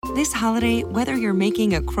This holiday, whether you're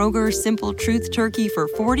making a Kroger Simple Truth turkey for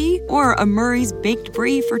 40 or a Murray's Baked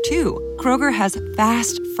Brie for 2, Kroger has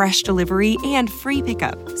fast, fresh delivery and free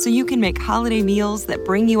pickup, so you can make holiday meals that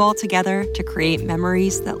bring you all together to create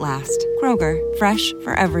memories that last. Kroger, fresh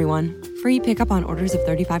for everyone. Free pickup on orders of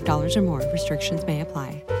 $35 or more. Restrictions may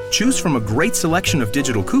apply. Choose from a great selection of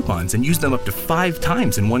digital coupons and use them up to 5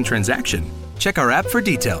 times in one transaction. Check our app for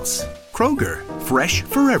details. Kroger, fresh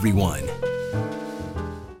for everyone.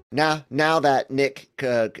 Now that Nick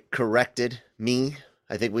corrected me,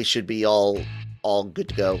 I think we should be all good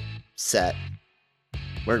to go. Set.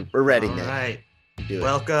 We're ready, Nick. All right.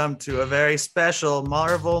 Welcome to a very special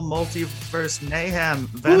Marvel Multiverse Mayhem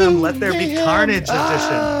Venom Let There Be Carnage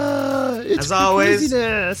edition. As always,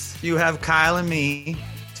 craziness. You have Kyle and me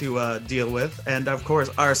to deal with. And of course,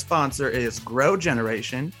 our sponsor is Grow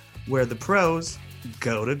Generation, where the pros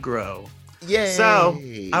go to grow. Yay. So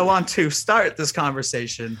I want to start this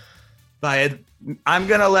conversation by, I'm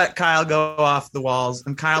going to let Kyle go off the walls,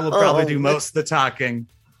 and Kyle will probably do most of the talking.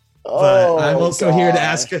 But I'm also here to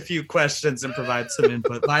ask a few questions and provide some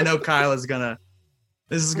input. But I know Kyle is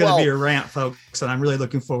this is gonna be a rant, folks, and I'm really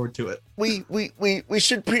looking forward to it. We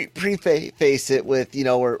should preface it with,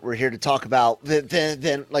 we're here to talk about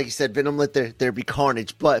then like you said, Venom Let There Be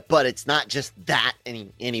Carnage, but it's not just that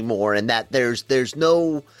anymore, and that there's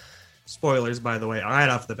no spoilers, by the way, right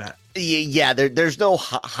off the bat. Yeah, there's no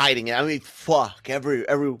hiding it. I mean, fuck,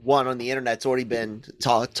 everyone on the internet's already been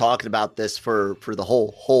talking about this for the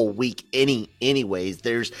whole week. Anyways,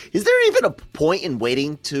 is there even a point in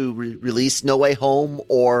waiting to release No Way Home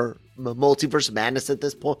or Multiverse of Madness at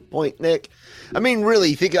this point, Nick? I mean,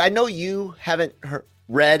 really, I know you haven't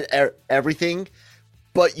read everything,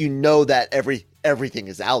 but you know that everything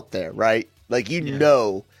is out there, right? Like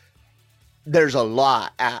know. There's a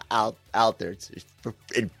lot out there. It's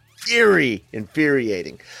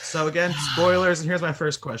infuriating. So again, spoilers, and here's my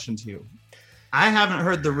first question to you. I haven't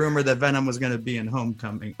heard the rumor that Venom was going to be in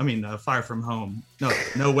Far From Home.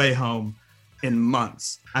 No Way Home in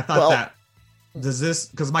months. I thought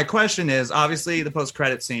because my question is, obviously, the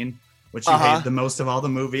post-credit scene, which you hate the most of all the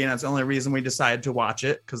movie, and that's the only reason we decided to watch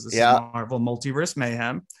it, because this is Marvel Multiverse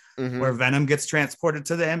Mayhem, where Venom gets transported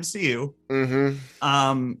to the MCU.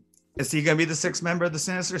 Mm-hmm. Is he going to be the sixth member of the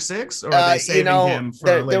Sinister Six, or are they saving him for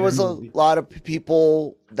a later there was movie? A lot of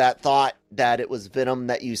people that thought that it was Venom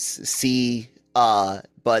that you see, but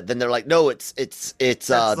then they're like, no, it's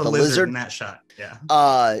the lizard in that shot. Yeah.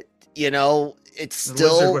 It's the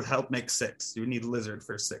still lizard would help make 6. You need lizard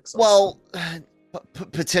for 6. Also. Well,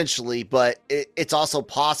 potentially, but it's also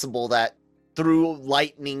possible that through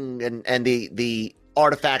lightning and the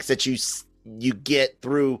artifacts that you get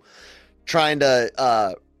through trying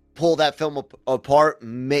to pull that film apart,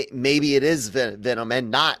 maybe it is Venom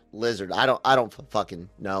and not Lizard. I don't fucking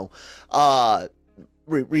know.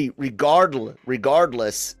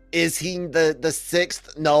 Regardless, is he the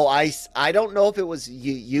sixth? No, I don't know if it was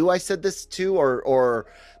you I said this to, or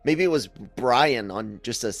maybe it was Brian on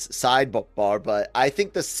just a sidebar, but I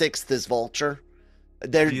think the sixth is Vulture.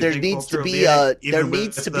 There needs to be an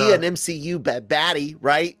MCU baddie,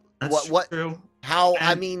 right? That's true. How?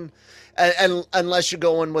 I mean. And unless you're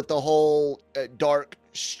going with the whole Dark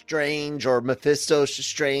Strange or Mephisto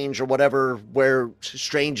Strange or whatever, where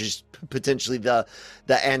Strange is potentially the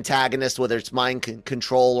antagonist, whether it's mind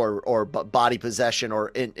control or body possession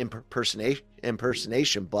or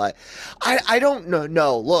impersonation. But I don't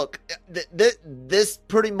know. Look, this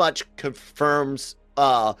pretty much confirms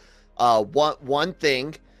one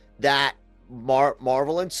thing, that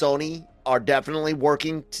Marvel and Sony are definitely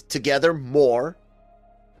working together more.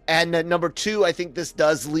 And number 2, I think this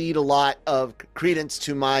does lead a lot of credence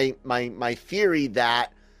to my theory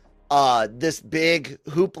that this big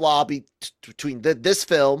hoopla between this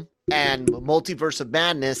film and Multiverse of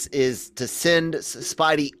Madness is to send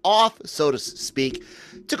Spidey off, so to speak,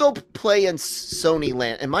 to go play in Sony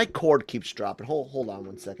land. And my cord keeps dropping. Hold on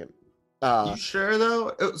one second. You sure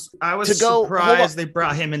though? I was surprised they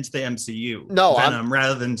brought him into the MCU. No, Venom,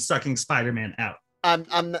 rather than sucking Spider-Man out.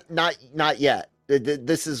 I'm not yet.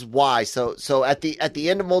 This is why. So at the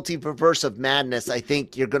end of Multiverse of Madness, I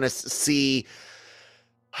think you're gonna see.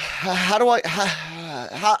 How do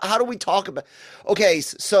we talk about? Okay,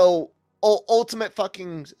 so ultimate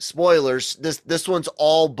fucking spoilers. This one's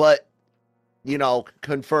all but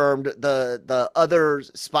confirmed. The other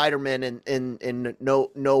Spider-Man in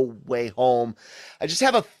No Way Home. I just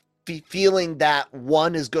have a feeling that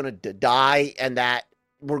one is gonna die, and that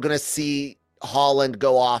we're gonna see Holland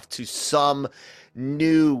go off to some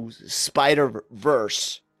new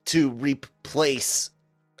Spider-Verse to replace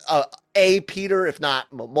a Peter, if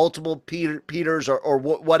not multiple Peters or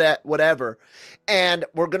whatever, and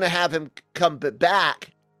we're gonna have him come back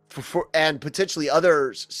for and potentially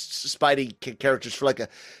other Spidey characters for like a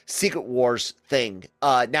Secret Wars thing.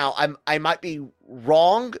 Now I might be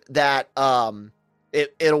wrong that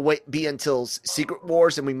it'll be until Secret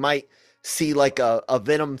Wars, and we might see like a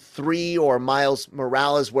Venom 3 or Miles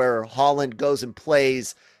Morales where Holland goes and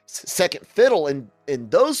plays second fiddle in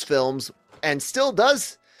those films and still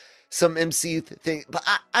does some MCU thing. But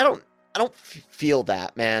I don't feel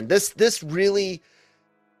that, man. This really,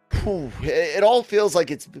 it all feels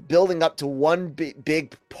like it's building up to one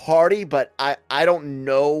big party, but I don't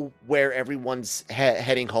know where everyone's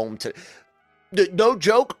heading home to. No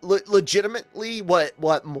joke, legitimately, what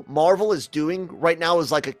Marvel is doing right now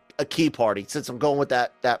is like a key party, since I'm going with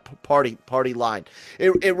that party line.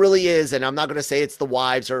 It really is, and I'm not going to say it's the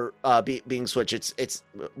wives or being switched. It's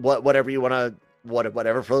whatever you want to,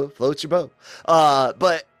 whatever floats your boat.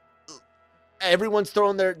 But everyone's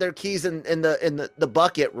throwing their keys in the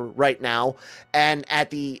bucket right now, and at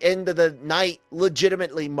the end of the night,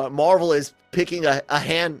 legitimately, Marvel is picking a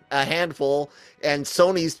handful, and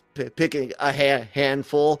Sony's picking a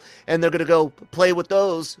handful, and they're gonna go play with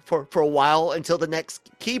those for a while until the next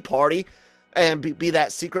key party, and be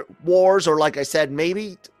that Secret Wars, or like I said,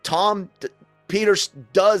 maybe Tom Peters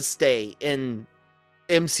does stay in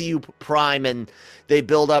MCU Prime, and they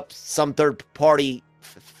build up some third party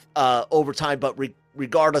over time. But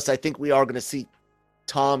regardless, I think we are going to see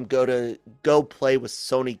Tom go play with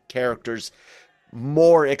Sony characters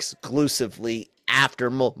more exclusively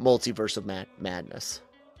after Multiverse of Madness.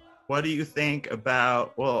 What do you think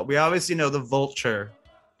about? Well, we obviously know the Vulture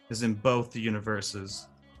is in both the universes.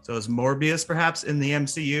 So is Morbius perhaps in the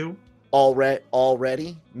MCU?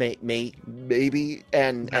 Already, maybe,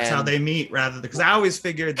 and that's how they meet, rather than, because I always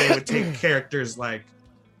figured they would take characters like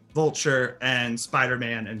Vulture and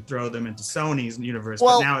Spider-Man and throw them into Sony's universe.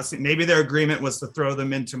 Well, but now maybe their agreement was to throw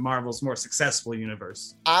them into Marvel's more successful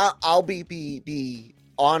universe. I'll be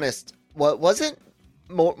honest. What wasn't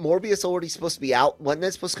Morbius already supposed to be out? Wasn't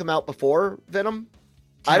it supposed to come out before Venom?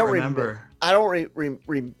 I don't remember. I don't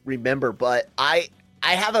remember, but I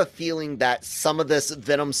have a feeling that some of this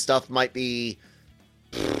Venom stuff might be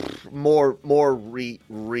more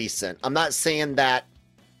recent. I'm not saying that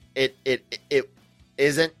it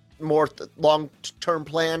isn't more long-term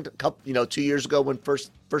planned, 2 years ago when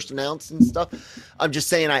first announced and stuff. I'm just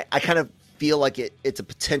saying I kind of feel like it's a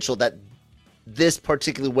potential that this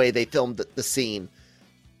particular way they filmed the scene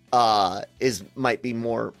might be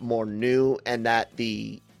more new, and that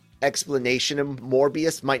the explanation of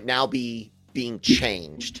Morbius might now be being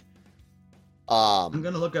changed. I'm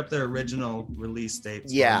gonna look up their original release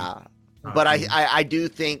dates. Yeah, but I do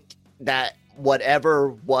think that whatever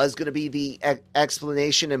was going to be the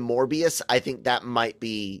explanation in Morbius, I think that might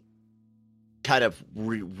be kind of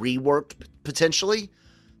reworked potentially.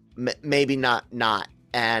 Maybe not.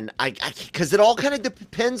 And I because it all kind of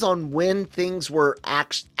depends on when things were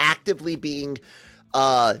actively being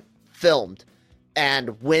filmed,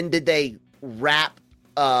 and when did they wrap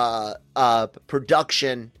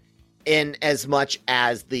production in, as much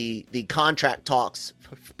as the contract talks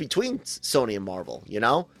between Sony and Marvel,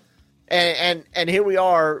 And here we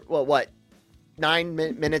are, what 9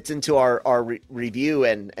 minutes into our review,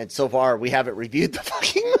 and so far we haven't reviewed the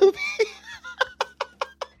fucking movie.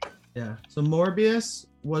 Yeah. So Morbius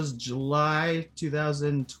was July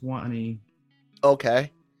 2020.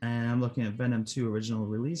 Okay. And I'm looking at Venom 2 original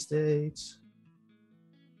release date.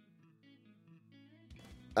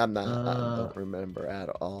 I don't remember at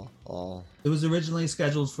all. It was originally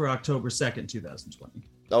scheduled for October 2nd, 2020.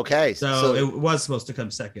 Okay, so it was supposed to come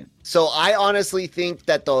second. So I honestly think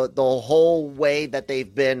that the whole way that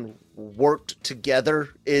they've been worked together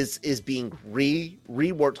is being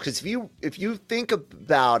reworked, because if you think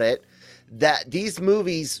about it, that these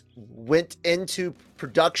movies went into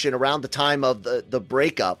production around the time of the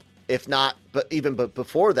breakup, if not, but even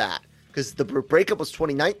before that, because the breakup was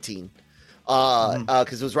 2019.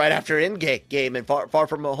 Because it was right after Endgame and Far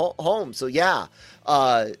From Home. So yeah,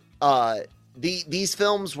 these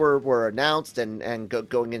films were announced and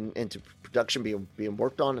going into production, being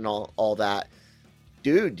worked on, and all that.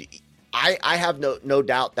 Dude, I have no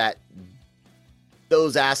doubt that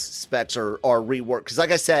those aspects are reworked. Because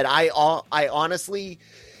like I said, I honestly,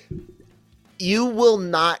 you will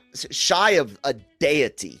not shy of a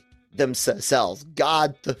deity themselves,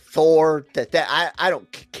 God, the Thor, that I don't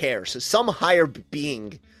care. So some higher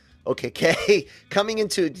being, okay, coming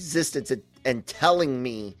into existence and telling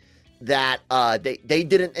me that they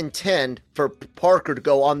didn't intend for Parker to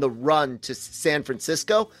go on the run to San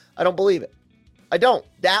Francisco, I don't believe it. I don't.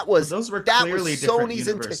 That was those were that clearly was different Sony's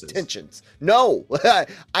universes. intentions. No,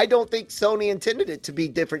 I don't think Sony intended it to be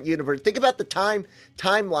different universe. Think about the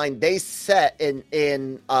timeline they set in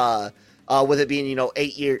with it being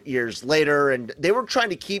 8 years later, and they were trying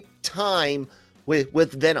to keep time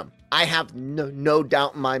with Venom. I have no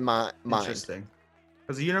doubt in my mind. Interesting,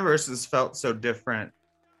 because the universes felt so different.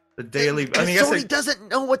 The daily, Sony doesn't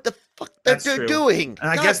know what the fuck they're doing.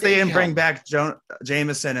 And I guess they didn't bring back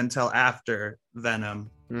Jameson until after Venom,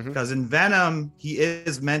 because in Venom he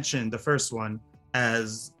is mentioned, the first one,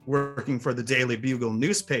 as working for the Daily Bugle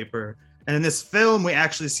newspaper, and in this film we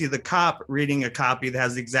actually see the cop reading a copy that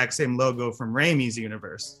has the exact same logo from Raimi's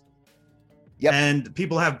universe. Yep. And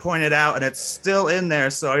people have pointed out, and it's still in there,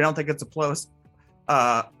 so I don't think it's a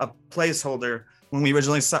placeholder. When we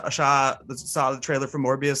originally saw the trailer for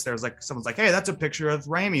Morbius, there was someone's like, "Hey, that's a picture of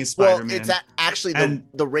Raimi's Spider-Man." Well, it's actually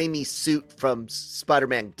the Raimi suit from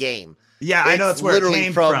Spider-Man game. Yeah, I know that's where it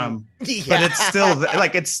came from. Yeah. But it's still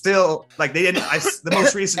they didn't. The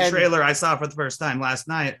most recent trailer I saw for the first time last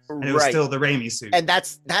night, and it was still the Raimi suit. And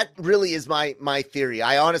that really is my theory.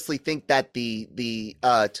 I honestly think that the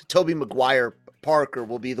Tobey Maguire Parker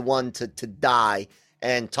will be the one to die,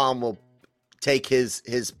 and Tom will take his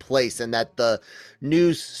place, and that the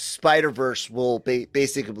new Spider-Verse will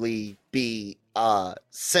basically be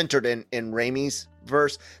centered in Raimi's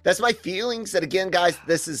verse. That's my feelings. And again, guys,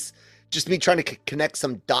 this is just me trying to connect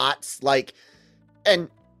some dots.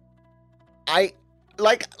 And I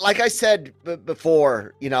said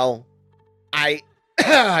before, I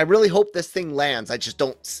I really hope this thing lands. I just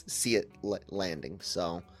don't see it landing.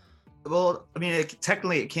 So, well,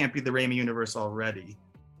 technically it can't be the Raimi universe already,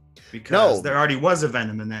 because there already was a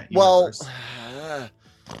Venom in that universe.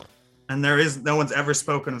 And no one's ever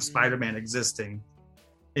spoken of Spider-Man existing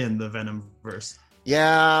in the Venom verse.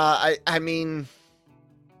 Yeah, that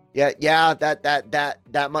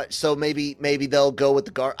much. So maybe they'll go with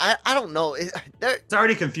the I don't know. It's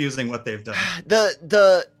already confusing what they've done.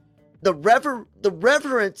 The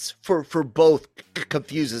reverence for both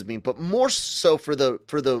confuses me, but more so for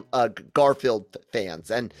the Garfield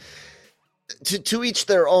fans, and to each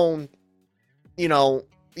their own.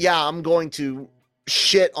 I'm going to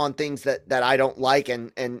shit on things that I don't like,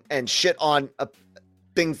 and shit on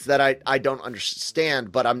things that I don't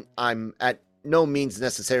understand, but I'm at no means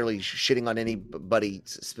necessarily shitting on anybody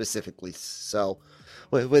specifically. So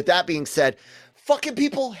with that being said, fucking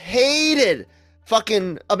people hated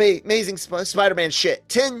fucking Amazing Spider-Man shit.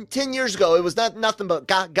 10 years ago, it was nothing but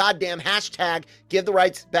goddamn hashtag give the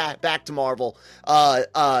rights back to Marvel.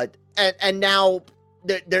 And now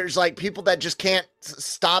there's people that just can't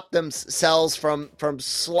stop themselves from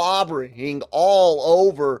slobbering all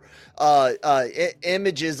over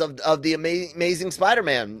images of the Amazing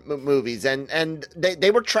Spider-Man movies, and they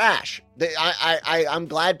were trash. I'm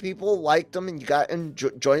glad people liked them and you got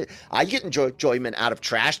enjoy. I get enjoyment out of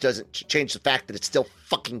trash. Doesn't change the fact that it's still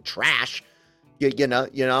fucking trash. You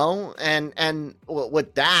know, and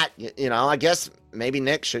with that, I guess maybe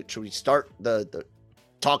Nick should we start the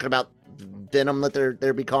talking about Venom, let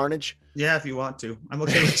there be carnage? Yeah, if you want to. I'm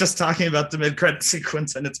okay with just talking about the mid-credit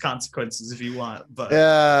sequence and its consequences if you want. But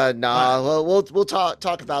well, we'll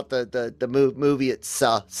talk about the movie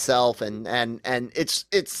itself, and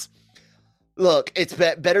it's look, it's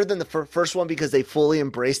better than the first one because they fully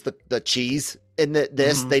embraced the cheese in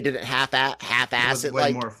this. They didn't half-ass it.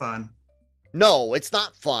 Way more fun. No, it's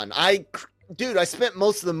not fun. I spent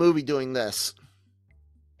most of the movie doing this.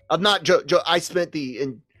 I'm not I spent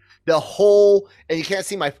the whole, and you can't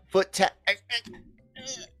see my foot tap.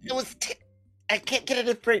 It was. I can't get it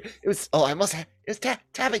in frame. It was. Oh, I must have. It was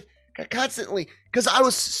tapping constantly because I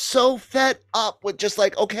was so fed up with just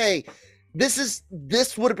okay, this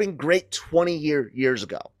would have been great 20 years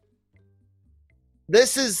ago.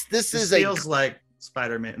 This feels like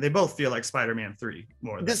Spider-Man. They both feel like Spider-Man 3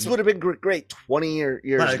 more. This would have been great 20 years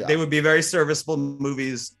ago. They would be very serviceable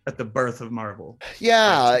movies at the birth of Marvel.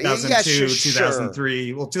 Yeah, 2002, 2003.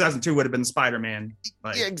 Sure. Well, 2002 would have been Spider-Man.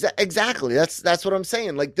 Yeah, exactly. That's what I'm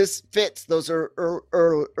saying. This fits. Those are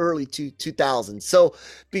early 2000s. So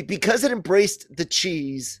because it embraced the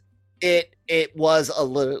cheese, it was a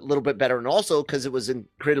little bit better, and also because it was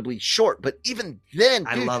incredibly short. But even then,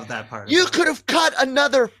 I love that part. You could have cut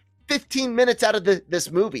another 15 minutes out of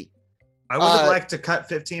this movie. I would have liked to cut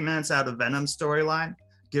 15 minutes out of Venom's storyline.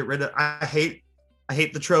 Get rid of. I hate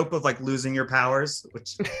the trope of losing your powers,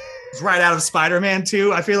 which is right out of Spider-Man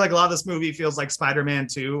 2. I feel like a lot of this movie feels like Spider-Man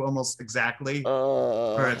 2 almost exactly.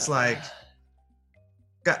 Where it's just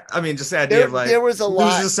the idea of there was a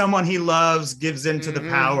lot. Loses someone he loves, gives into the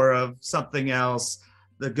power of something else.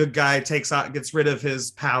 the good guy gets rid of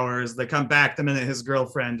his powers. They come back the minute his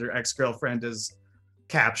girlfriend or ex-girlfriend is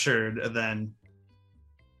captured, and then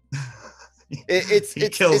he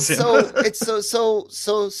kills him.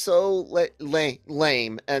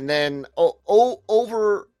 Lame. And then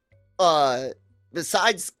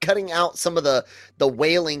besides cutting out some of the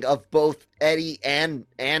wailing of both Eddie and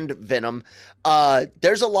Venom,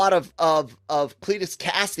 there's a lot of Cletus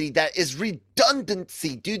Cassidy that is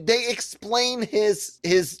redundancy, dude. They explain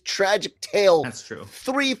his tragic tale. That's true.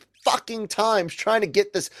 3 fucking times trying to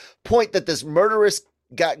get this point that this murderous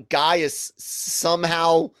guy is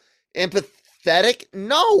somehow empathetic.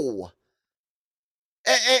 No.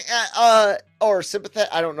 Or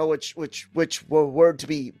sympathetic. I don't know which word to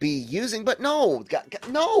be using, but no,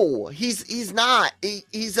 he's not.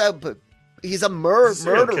 He's a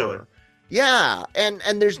murderer. Killer. Yeah,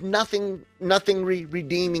 and there's nothing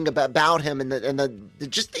redeeming about him, and the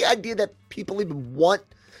just the idea that people even want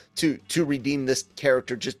to redeem this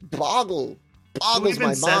character just boggles my mind. Who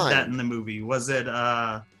even said that in the movie? Was it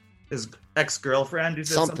his ex-girlfriend who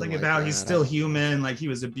said something about that. He's still human, like he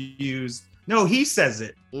was abused? No, he says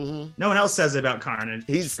it. Mm-hmm. No one else says it about Carnage.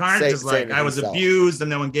 Carnage is like, I was abused and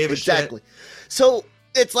no one gave a shit. Exactly. So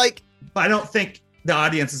it's like, but I don't think the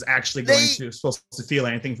audience is actually supposed to feel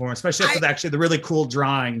anything for him, especially after actually the really cool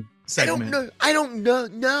drawing segment. I don't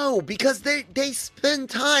know because they spend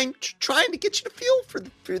time trying to get you to feel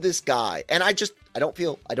for this guy, and I don't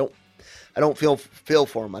feel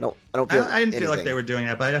for him. I don't feel. I didn't feel like they were doing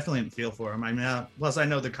that, but I definitely didn't feel for him. I mean, plus I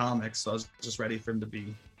know the comics, so I was just ready for him to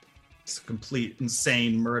be a complete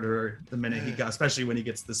insane murderer the minute he got, especially when he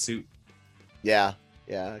gets the suit. Yeah,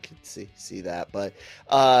 I can see that. But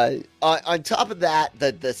on top of that,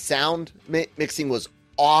 the sound mixing was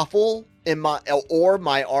awful in my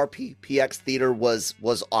RPX theater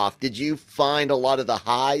was off. Did you find a lot of the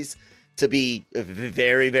highs to be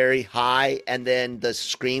very, very high, and then the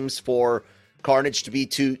screams for Carnage to be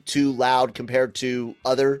too loud compared to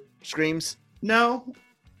other screams? No,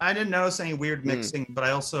 I didn't notice any weird mixing, but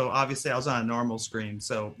I was on a normal screen,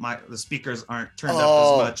 so the speakers aren't turned up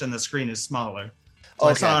as much, and the screen is smaller. So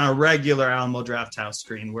I saw on a regular Alamo Drafthouse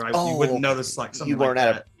screen where you wouldn't notice like something. You weren't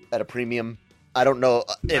like at a premium. I don't know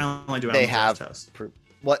if I only do they Alamo have. Drafthouse.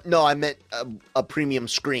 What? No, I meant a premium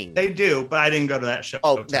screen. They do, but I didn't go to that show.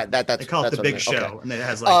 Oh, that's they call it the big show, okay. and it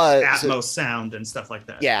has like Atmos sound and stuff like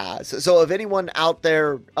that. Yeah. So if anyone out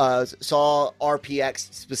there saw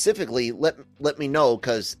RPX specifically, let me know,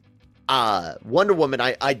 because Wonder Woman,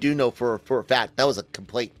 I do know for a fact that was a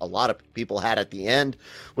complaint a lot of people had at the end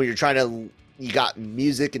when you're trying to. You got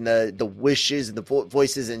music and the wishes and the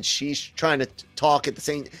voices, and she's trying to talk at the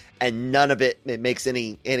same, and none of it makes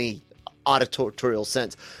any auditorial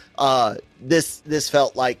sense. This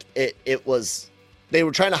felt like it was, they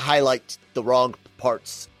were trying to highlight the wrong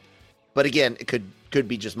parts, but again, it could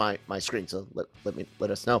be just my screen. So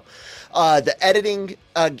let us know. The editing,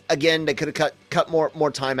 again, they could have cut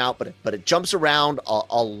more time out, but it jumps around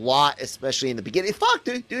a lot, especially in the beginning. Fuck,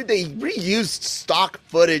 dude, they reused stock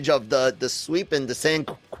footage of the sweep into San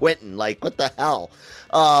Quentin. Like, what the hell?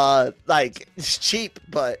 Like, it's cheap,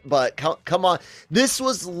 but come on. This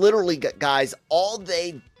was literally, guys, all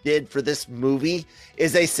they did for this movie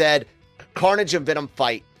is they said Carnage and Venom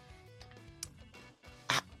fight.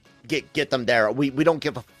 Get them there. We don't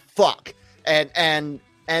give a fuck, and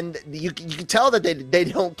you can tell that they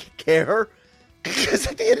don't care, because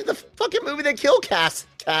at the end of the fucking movie they kill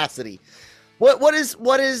Cassidy. What are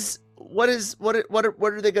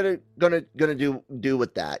they gonna do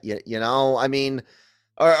with that? You know, I mean,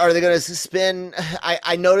 are they gonna suspend?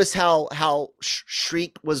 I noticed how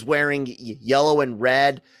Shriek was wearing yellow and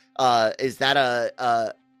red. Is that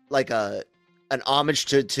an homage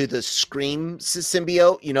to the Scream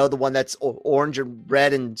symbiote, you know, the one that's orange and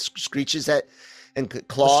red and screeches at and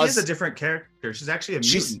claws? Well, she's a different character. She's actually a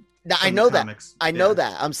mutant. I know that. I know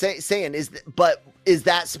that. I'm saying is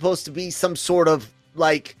that supposed to be some sort of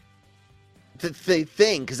like the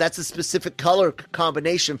thing? Because that's a specific color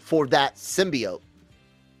combination for that symbiote.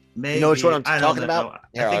 Maybe. You know which one I'm talking about?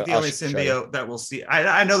 I think the only symbiote that we'll see.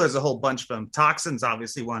 I know there's a whole bunch of them. Toxin's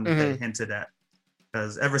obviously one that they hinted at.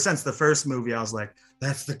 Because ever since the first movie, I was like,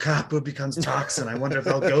 that's the cop who becomes Toxin. I wonder if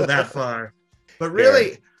they'll go that far. But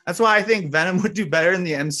really, that's why I think Venom would do better in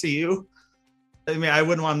the MCU. I mean, I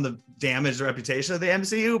wouldn't want him to damage the reputation of the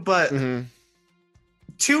MCU, but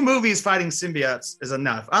 2 movies fighting symbiotes is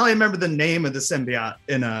enough. I only remember the name of the symbiote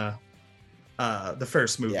in the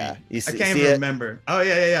first movie. Yeah, I can't even remember. Oh,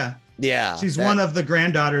 yeah. Yeah. She's one of the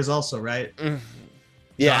granddaughters also, right?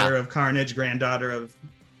 Yeah. Daughter of Carnage, granddaughter of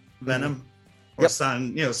Venom. Or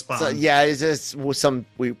son, Spawn. So, yeah, it's just some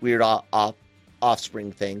weird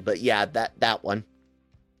offspring thing. But yeah, that one.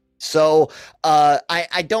 So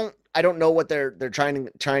I don't know what they're trying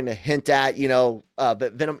to hint at,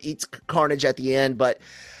 but Venom eats Carnage at the end, but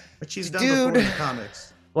she's done before in the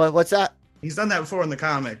comics. What's that? He's done that before in the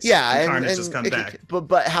comics. Yeah, and Carnage just come back.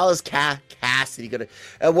 But how is Cassidy gonna?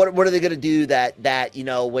 What are they gonna do that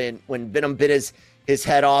when Venom bit his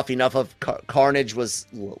head off, enough of Carnage was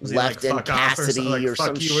left in Cassidy or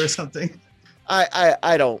fuck you or something?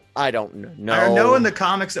 I don't know. I know in the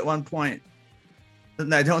comics at one point,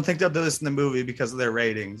 and I don't think they'll do this in the movie because of their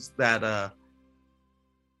ratings, that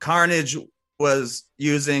Carnage was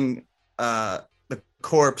using the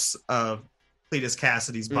corpse of Cletus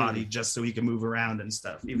Cassidy's body just so he could move around and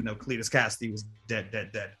stuff, even though Cletus Cassidy was dead.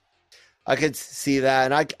 I could see that,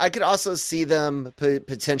 and I could also see them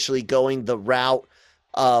potentially going the route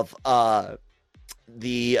of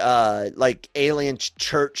the like alien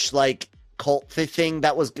church like cult thing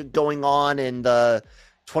that was going on in the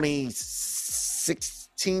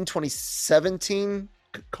 2017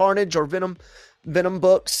 Carnage or Venom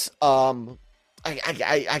books.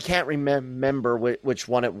 I can't remember which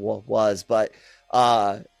one it was, but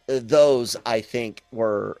those I think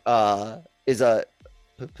were is a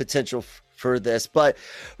potential for this. But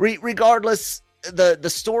regardless, the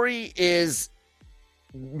story is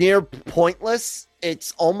near pointless.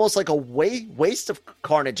 It's almost like a waste of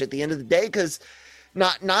Carnage at the end of the day, because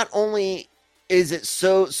not only is it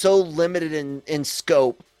so limited in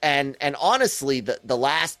scope, and honestly the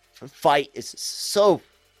last fight is so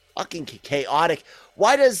fucking chaotic.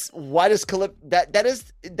 Why does Calypso, that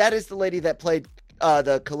is the lady that played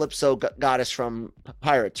the Calypso goddess from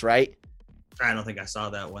Pirates, right? I don't think I saw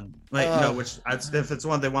that one. If it's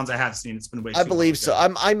one of the ones I have seen, it's been way too I believe so.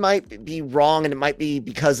 I might be wrong, and it might be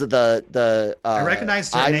because of the I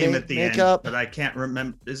recognize her name at the makeup. End, but I can't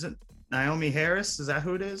remember. Is it Naomi Harris? Is that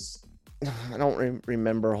who it is? I don't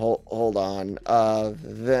remember. Hold on.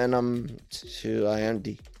 Venom to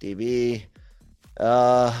IMDb.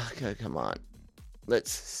 Okay, come on.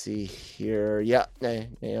 Let's see here. Yeah,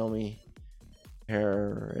 Naomi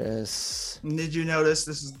Harris. Did you notice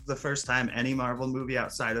this is the first time any Marvel movie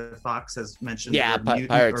outside of Fox has mentioned the word mutant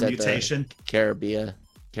Pirates or mutation? Caribbean.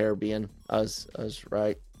 I was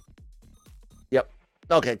right. Yep.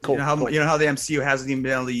 Okay, cool. You know how the MCU hasn't even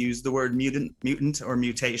been able to use the word mutant or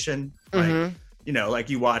mutation? Like, like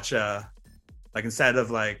you watch like instead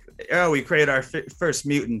of like, oh, we create our first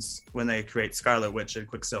mutants when they create Scarlet Witch and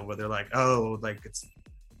Quicksilver, they're like, oh, like it's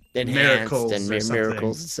enhanced miracles and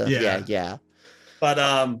miracles and stuff. Yeah.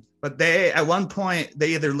 But they at one point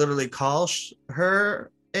they either literally call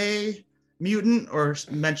her a mutant or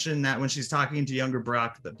mention that when she's talking to younger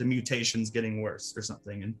Brock that the mutation's getting worse or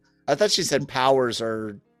something. And I thought she said powers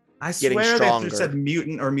are. I getting swear stronger. they said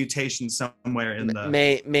mutant or mutation somewhere in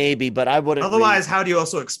the. Maybe, but I wouldn't. Otherwise, how do you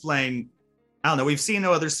also explain? I don't know. We've seen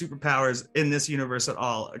no other superpowers in this universe at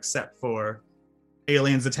all, except for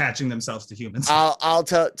aliens attaching themselves to humans. I'll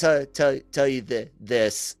tell you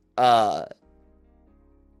this.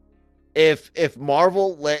 If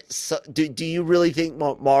Marvel do you really think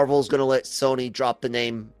Marvel's going to let Sony drop the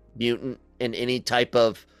name mutant in any type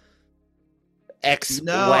of X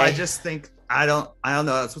No, way? I just think I don't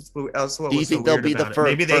know. That's what do you think they'll be the first?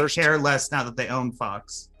 Maybe they care less now that they own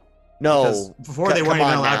Fox. No, because before they weren't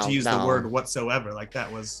even allowed to use the word whatsoever. Like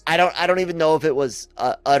that was. I don't even know if it was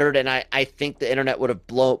uttered, and I think the internet would have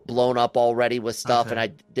blown up already with stuff, and I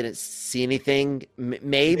didn't see anything.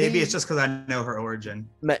 Maybe it's just because I know her origin.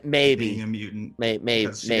 Maybe being a mutant.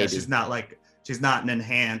 Maybe she's not an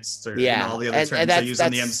enhanced or all the other terms they use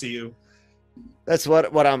in the MCU. That's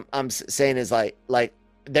what I'm saying is like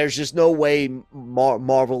there's just no way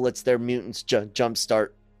Marvel lets their mutants jumpstart.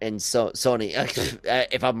 And so Sony,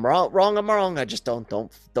 if I'm wrong, I'm wrong. I just don't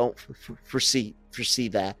foresee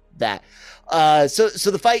that. So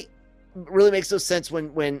the fight really makes no sense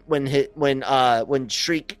when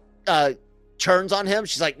Shriek turns on him.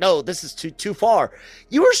 She's like, no, this is too far.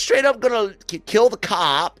 You were straight up gonna kill the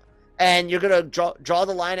cop, and you're gonna draw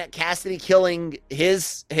the line at Cassidy killing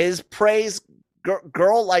his praise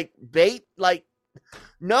girl like bait, like.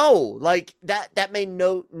 No, like that made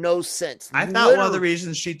no sense. I thought one of the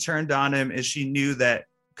reasons she turned on him is she knew that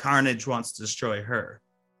Carnage wants to destroy her.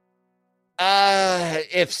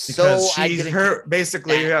 If so, her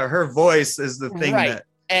voice is the thing that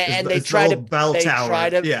and they try to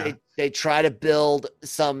build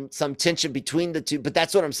some tension between the two. But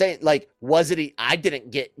that's what I'm saying. Like, I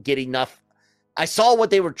didn't get enough. I saw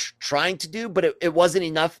what they were trying to do, but it wasn't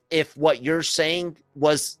enough. If what you're saying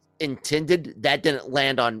was intended, that didn't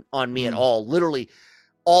land on me at all. Literally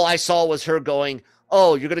all I saw was her going,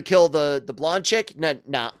 oh, you're gonna kill the blonde chick? No,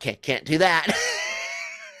 can't do that.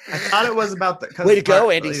 I thought it was about the way to go,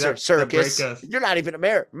 Andy Serkis. You're not even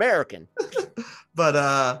American.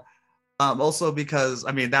 But also because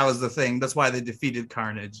that was the thing. That's why they defeated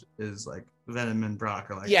Carnage. Is like Venom and Brock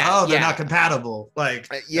are like, they're not compatible. Like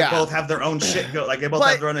they both have their own shit go. Like they both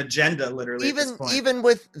have their own agenda. Literally, even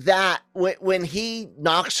with that, when he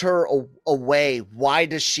knocks her away, why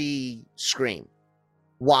does she scream?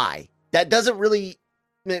 Why? That doesn't really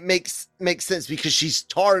make sense because she's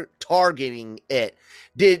targeting it.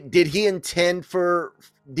 Did he intend for?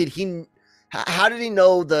 How did he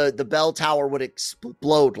know the bell tower would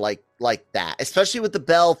explode like that? Especially with the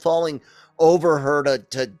bell falling over her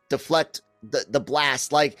to deflect the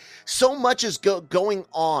blast. Like so much is going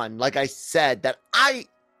on. Like I said, that I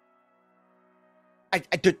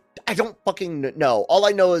don't fucking know. All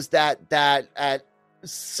I know is that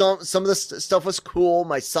some of the stuff was cool.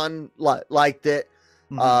 My son liked it.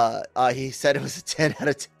 Mm-hmm. He said it was a 10 out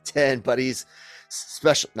of 10, but he's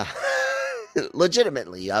special. No.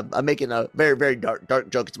 Legitimately, I'm making a very, very dark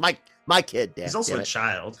joke. It's my kid. Damn, he's also a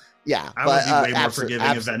child. Yeah, I would be way more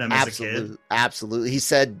forgiving of Venom as a kid. Absolutely, he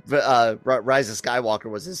said Rise of Skywalker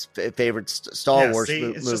was his favorite Star Wars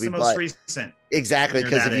movie. It's just the most recent. Exactly,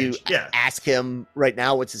 because if you ask him right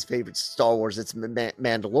now what's his favorite Star Wars, it's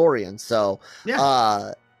Mandalorian. So,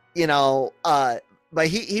 but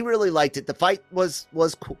he really liked it. The fight was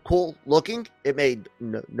cool looking. It made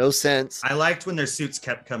no sense. I liked when their suits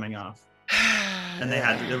kept coming off. And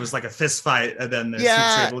it was like a fist fight, and then their suits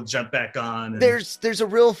were able to jump back on. And... There's a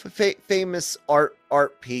real famous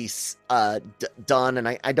art piece done, and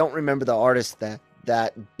I don't remember the artist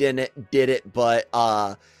that did it,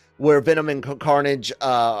 but where Venom and Carnage,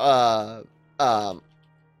 let's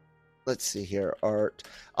see here, art.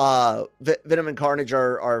 Venom and Carnage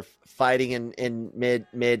are fighting in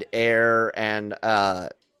mid air, and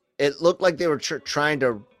it looked like they were trying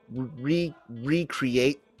to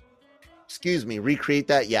recreate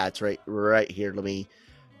that. Yeah, it's right here. Let me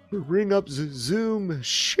bring up Zoom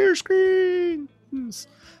share screen. This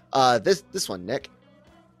one, Nick.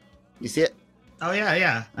 You see it? Oh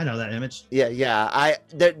yeah, I know that image. Yeah.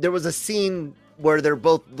 There was a scene where they're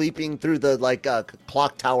both leaping through the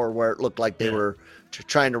clock tower where it looked like they were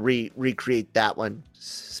trying to recreate that one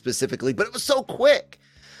specifically, but it was so quick.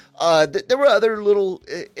 There were other little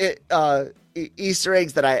Easter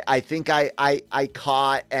eggs that I think I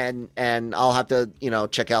caught, and I'll have to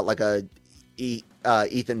check out like a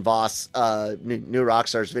Ethan Voss new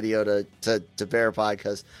Rockstars video to verify,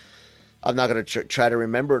 because I'm not going to try to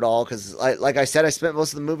remember it all, because like I said, I spent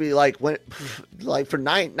most of the movie for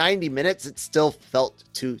 90 minutes. It still felt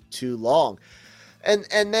too long. And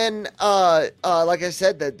then like I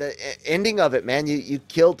said, the ending of it, man, you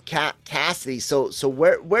killed Cassidy. So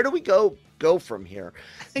where do we go from here?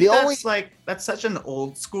 I think that's such an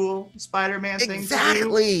old school Spider-Man thing.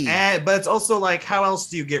 Exactly. But it's also like, how else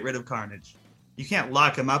do you get rid of Carnage? You can't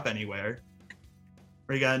lock him up anywhere.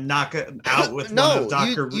 Or you gotta knock it out with one of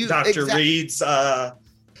Dr. Reed's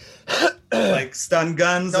like stun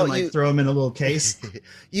guns and throw him in a little case.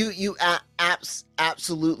 You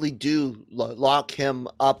absolutely do lock him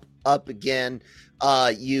up again.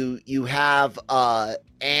 You have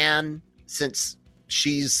Anne, since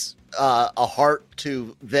she's a heart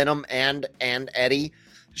to Venom and Eddie,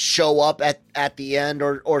 show up at the end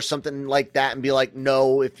or something like that, and be like,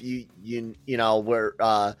 no, if you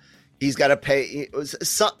where he's got to pay. It was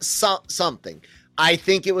something. I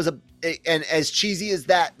think it was and as cheesy as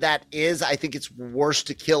that is, I think it's worse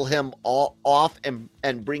to kill him off and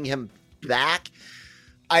bring him back.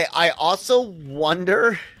 I also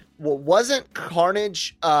wonder, wasn't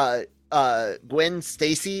Carnage Gwen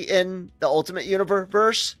Stacy in the Ultimate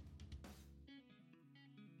Universe?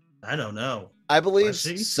 I don't know. I believe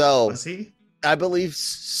so. Was he? I believe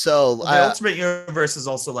so. Well, the Ultimate Universe is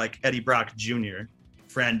also like Eddie Brock Jr.,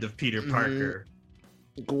 friend of Peter Parker.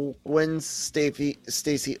 Gwen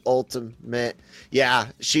Stacy Ultimate. Yeah,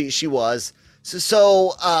 she was.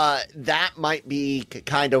 So that might be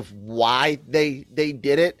kind of why they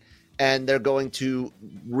did it, and they're going to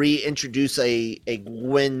reintroduce a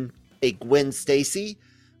Gwen Stacy,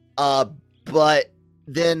 but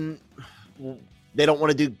then they don't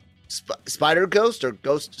want to do Spider Ghost or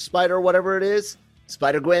Ghost Spider, whatever it is,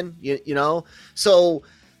 Spider Gwen. You know. So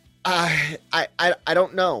I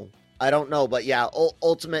don't know. But yeah,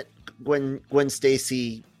 Ultimate Gwen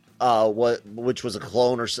Stacy, which was a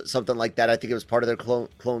clone or something like that. I think it was part of their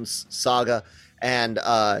clone saga, and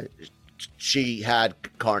she had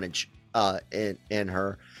Carnage in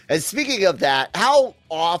her. And speaking of that, how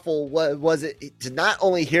awful was it to not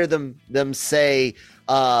only hear them say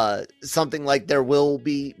something like there will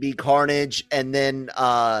be Carnage, and then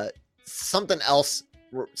something else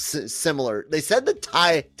similar. They said the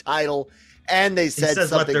title, and they said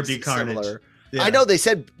something Let There Be Carnage. Similar. Yeah. I know they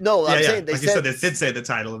said no. I'm saying they said they did say the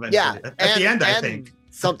title eventually. Yeah, at the end, I think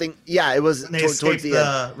something. Yeah, it was they towards the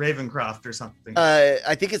end. Ravencroft or something.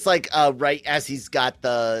 I think it's like right as he's got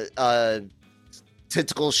the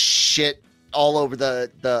tentacle shit all over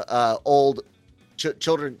the old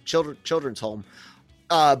children's home.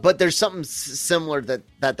 But there's something similar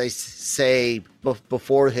that they say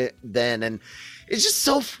before then, and it's just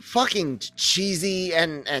so fucking cheesy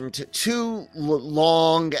and too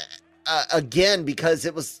long. Again, because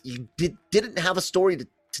it was didn't have a story to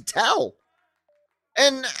tell,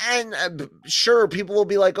 and sure, people will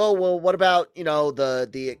be like, oh well, what about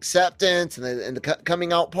the acceptance and the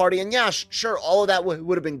coming out party, and yeah, sure, all of that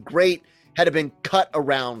would have been great had it been cut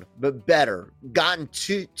around, but better, gotten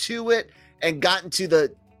to it and gotten to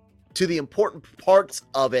the important parts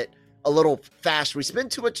of it a little faster. We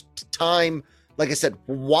spend too much time, like I said,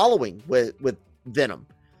 wallowing with Venom.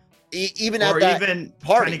 Even at that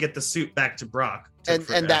party, trying to get the suit back to Brock, and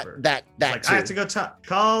that like, I have to go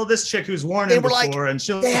call this chick who's worn it before, like, and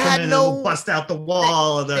she'll come in and bust out the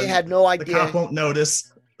wall. They had no idea. The cop won't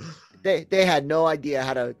notice. They had no idea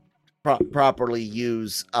how to properly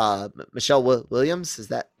use Michelle Williams. Is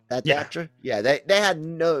that the actor? Yeah, they had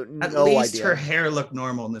no At least idea. Her hair looked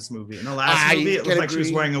normal in this movie. In the last movie, it looked like she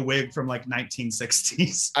was wearing a wig from like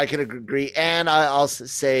 1960s. I can agree, and I also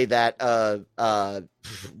say that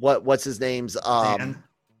what's his name's Dan?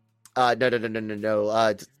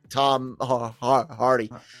 no, Tom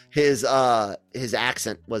Hardy, his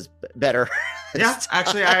accent was better. Yeah,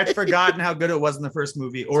 actually, I had forgotten how good it was in the first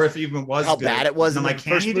movie, or if it even was how good. bad it was. And I'm in like, the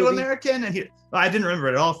can first he do movie? American? And I didn't remember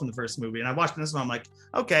it at all from the first movie. And I watched this one. I'm like,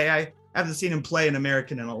 okay, I haven't seen him play an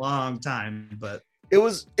American in a long time, but it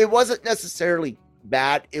wasn't necessarily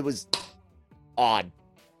bad. It was odd.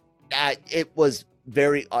 It was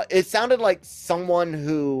very odd. It sounded like someone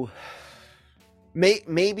who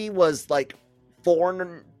maybe was like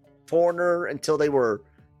foreigner until they were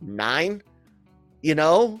 9,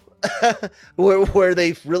 where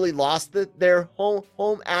they've really lost their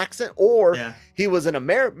home accent, or he was an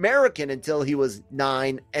American until he was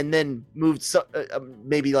 9 and then moved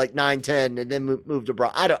maybe like 9, 10 and then moved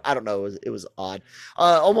abroad. I don't know. It was odd,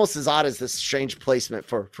 almost as odd as this strange placement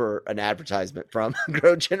for an advertisement from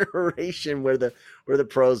Grow Generation, where the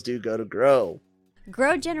pros do go to grow.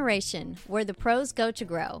 Grow Generation, where the pros go to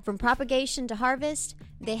grow. From propagation to harvest,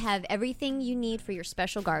 they have everything you need for your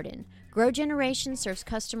special garden. Grow Generation serves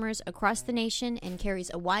customers across the nation and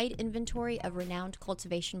carries a wide inventory of renowned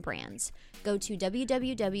cultivation brands. Go to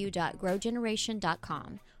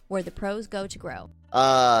www.growgeneration.com, where the pros go to grow.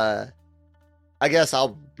 I guess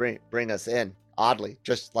I'll bring us in. Oddly,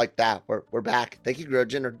 just like that, we're back. Thank you, Grow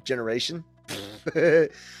Generation.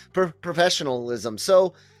 Professionalism.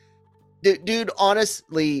 So, dude,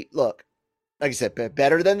 honestly, look, like I said,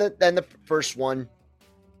 better than the first one.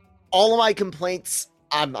 All of my complaints,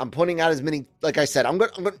 I'm pointing out as many. Like I said, I'm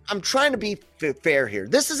trying to be fair here.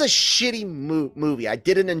 This is a shitty movie. I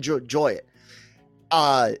didn't enjoy it.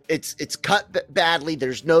 It's cut badly.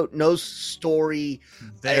 There's no story.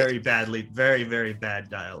 Very badly, very, very bad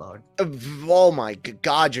dialogue. Oh my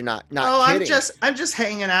God, you're not kidding. I'm just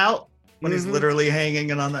hanging out when he's literally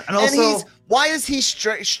hanging on that. And also, also, why is he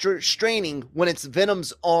straining when it's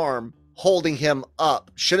Venom's arm holding him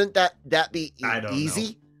up? Shouldn't that be easy?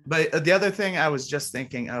 Know. But the other thing I was just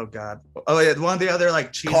thinking, oh God. Oh yeah, one of the other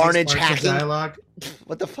like cheesy Carnage hacking dialogue.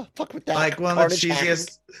 What the fuck with that? Like one of the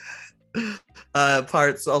cheesiest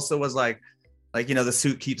parts also was like the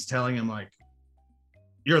suit keeps telling him like,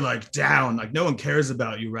 you're like down, like no one cares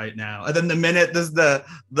about you right now. And then the minute there's the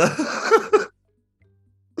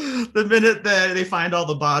the minute that they find all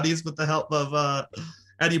the bodies with the help of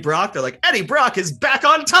Eddie Brock, they're like, Eddie Brock is back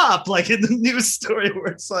on top, like in the news story where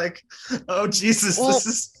it's like, oh Jesus, well, this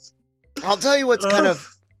is. I'll tell you what's kind of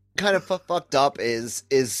fucked up is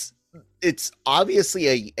it's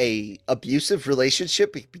obviously a abusive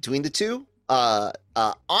relationship between the two.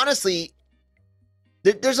 Honestly,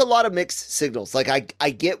 there's a lot of mixed signals. Like I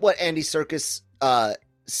get what Andy Serkis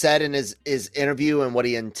said in his interview and what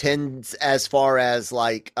he intends as far as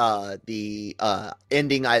like the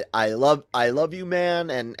ending I love you,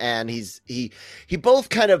 man, and he both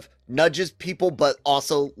kind of nudges people but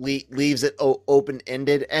also leaves it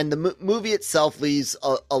open-ended, and the movie itself leaves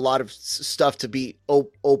a lot of stuff to be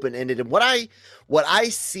open-ended. And what I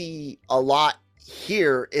see a lot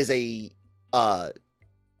here is a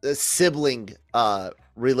sibling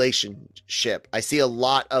relationship. I see a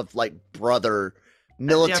lot of like brother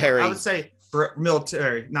military. I would say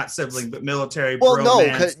military, not sibling, but military, well,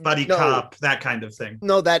 bromance, buddy cop, that kind of thing.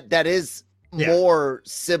 No, that is more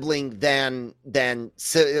sibling than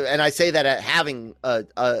and I say that at having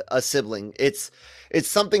a sibling. It's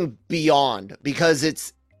something beyond, because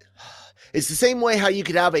it's the same way how you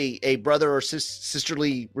could have a brother or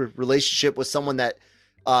sisterly relationship with someone that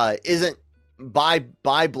isn't by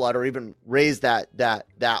blood or even raised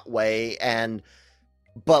that way,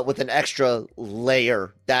 but with an extra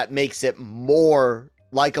layer that makes it more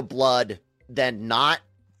like a blood than not.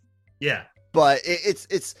 Yeah. But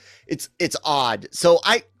it's odd. So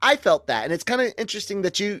I felt that, and it's kind of interesting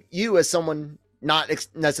that you as someone not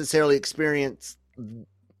necessarily experienced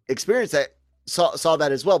that saw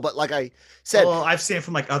that as well. But like I said, well, I've seen it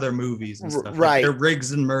from like other movies and stuff. Right. Like they're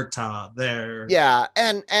Riggs and Murtaugh. They're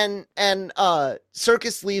and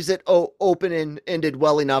Circus leaves it open-ended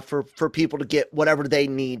well enough for people to get whatever they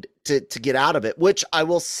need to get out of it, which I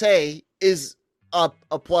will say is a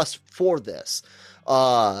plus for this.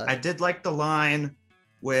 I did like the line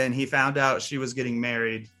when he found out she was getting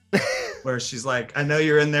married, where she's like, "I know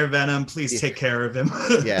you're in there, Venom. Please take care of him."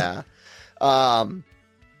 Yeah.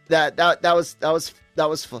 That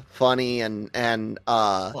was funny and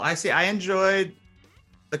well, I enjoyed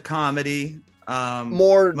the comedy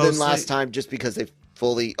more mostly. than last time, just because they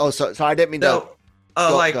fully. Oh, so I didn't mean to.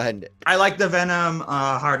 Go ahead. And, I like the Venom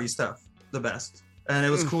Hardy stuff the best. And it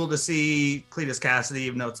was cool to see Cletus Cassidy,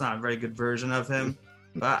 even though it's not a very good version of him.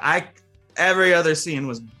 But every other scene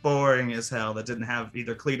was boring as hell that didn't have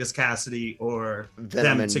either Cletus Cassidy or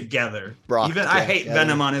Venom them together. Brock I hate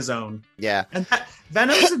Venom on his own. Yeah. And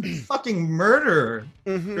Venom is a fucking murderer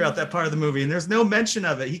throughout that part of the movie, and there's no mention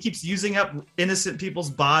of it. He keeps using up innocent people's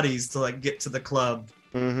bodies to like get to the club.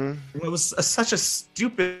 It was such a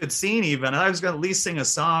stupid scene. Even I was gonna at least sing a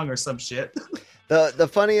song or some shit. The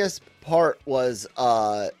funniest part was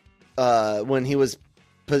when he was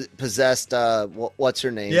possessed. What's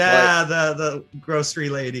her name? Yeah, the grocery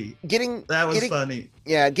lady. That was funny.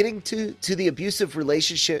 Yeah, getting to the abusive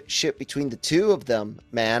relationship between the two of them,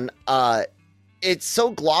 man. It's so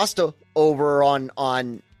glossed over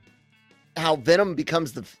on how Venom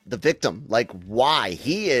becomes the victim. Like, why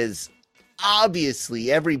he is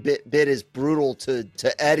obviously every bit as brutal to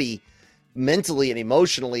Eddie mentally and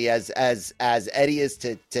emotionally as Eddie is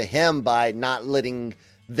to him by not letting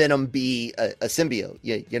Venom be a symbiote,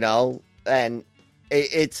 you know. And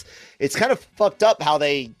it's kind of fucked up how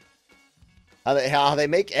they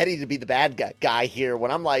make Eddie to be the bad guy here, when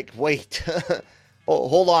I'm like, wait,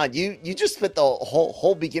 hold on, you just spent the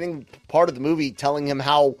whole beginning part of the movie telling him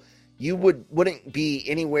how you wouldn't be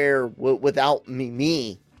anywhere without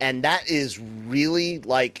me, and that is really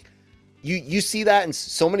like. You see that in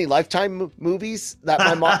so many Lifetime movies that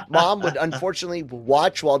my mom would unfortunately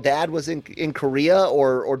watch while Dad was in Korea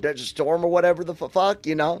or Desert Storm or whatever the fuck,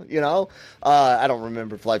 you know. I don't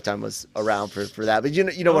remember if Lifetime was around for that, but you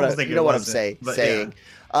know what I'm saying. Yeah.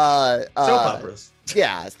 Soap operas.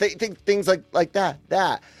 Yeah, things like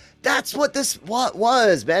that. That's what this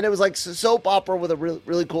was, man. It was like soap opera with a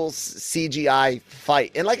really cool CGI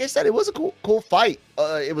fight. And like I said, it was a cool fight.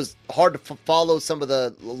 It was hard to follow some of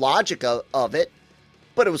the logic of it,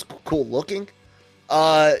 but it was cool looking.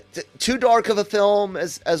 Too dark of a film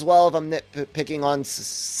as well, if I'm nitpicking on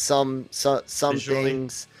some Visually.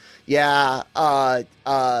 things. Yeah.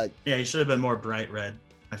 Yeah, he should have been more bright red,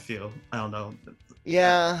 I feel. I don't know.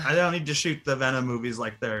 Yeah. I don't need to shoot the Venom movies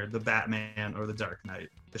like they're the Batman or the Dark Knight.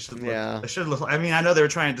 They should look. I mean, I know they were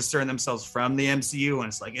trying to discern themselves from the MCU, and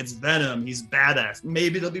it's like, it's Venom. He's badass.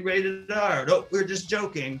 Maybe they'll be rated R. No, we're just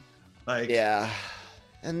joking. Like, yeah.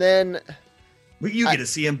 And then you get to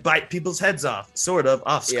see him bite people's heads off, sort of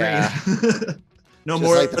off screen. Yeah. No Just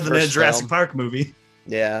more like the than a first Jurassic film. Park movie.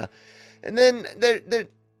 Yeah. And then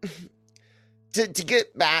to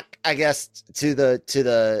get back, I guess, to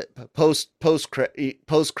the post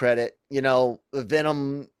credit, you know,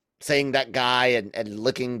 Venom saying that guy and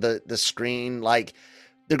licking the screen, like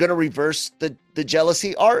they're gonna reverse the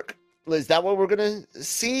jealousy arc. Is that what we're gonna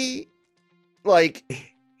see? Like,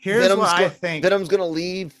 Here's what I think. Venom's gonna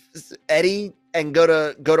leave Eddie and go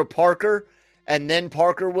to Parker, and then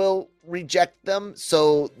Parker will reject them.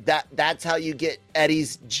 So that's how you get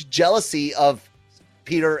Eddie's jealousy of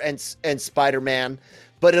Peter and Spider-Man,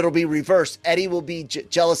 but it'll be reversed. Eddie will be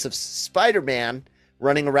jealous of Spider-Man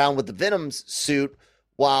running around with the Venom's suit,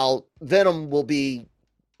 while Venom will be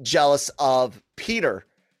jealous of Peter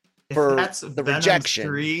for that's the Venom's rejection.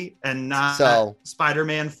 3 and not So-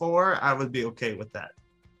 Spider-Man 4, I would be okay with that.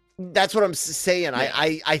 That's what I'm saying. Yeah.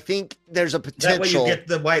 I think there's a potential. That way you get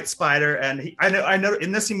the white spider, and I know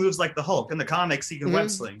in this he moves like the Hulk. In the comics he can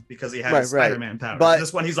web sling because he has Right. Spider-Man powers. But-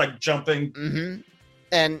 This one he's like jumping.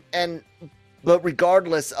 But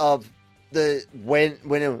regardless of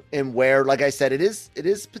when and where. Like I said, it is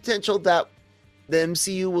potential that the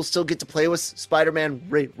MCU will still get to play with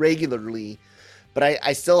Spider-Man regularly, but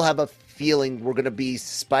I still have a feeling we're going to be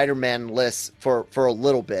Spider-Man-less for a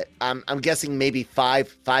little bit. I'm guessing maybe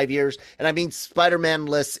 5 years, and I mean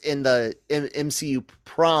Spider-Man-less in the MCU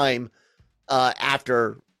prime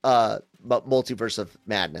after Multiverse of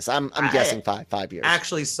Madness. I'm guessing 5 years.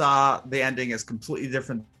 Actually saw the ending as completely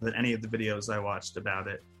different than any of the videos I watched about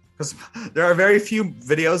it. Because there are very few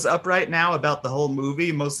videos up right now about the whole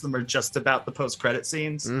movie. Most of them are just about the post-credit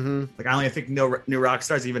scenes. Mm-hmm. Like I don't even think New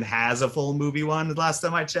Rockstars even has a full movie one. The last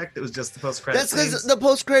time I checked, it was just the post-credit scenes. That's because the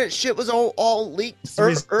post-credit shit was all leaked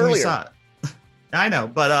earlier. I know,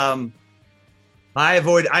 but I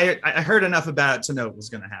heard enough about it to know it was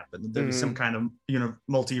going to happen. There'd be some kind of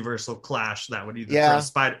multiversal clash that would either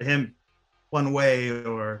throw him one way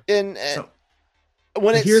or.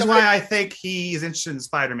 Here's why I think he's interested in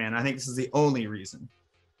Spider-Man. I think this is the only reason.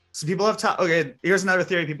 So people have talked. Okay, here's another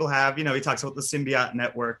theory people have. He talks about the symbiote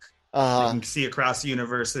network. You can see across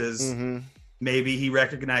universes. Mm-hmm. Maybe he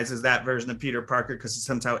recognizes that version of Peter Parker because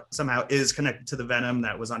it somehow is connected to the Venom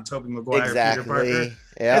that was on Tobey Maguire. Exactly. Peter Parker. Yep.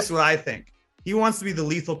 That's what I think. He wants to be the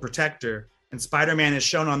lethal protector, and Spider-Man is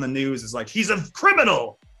shown on the news as like he's a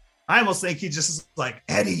criminal. I almost think he just is like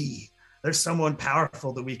Eddie. There's someone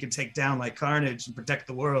powerful that we can take down like Carnage and protect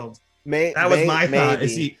the world. That was my thought.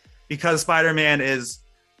 Is because Spider-Man is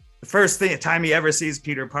the first time he ever sees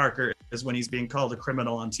Peter Parker is when he's being called a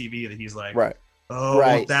criminal on TV. That he's like,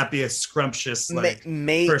 won't that be a scrumptious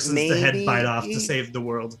person's the head bite off to save the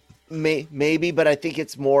world? Maybe, but I think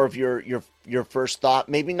it's more of your first thought.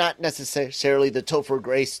 Maybe not necessarily the Topher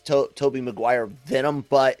Grace, Tobey Maguire Venom,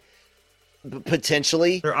 but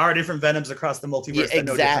potentially there are different Venoms across the multiverse.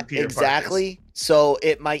 Exactly. So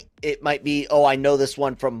it might be, I know this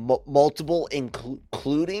one from multiple,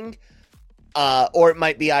 including, or it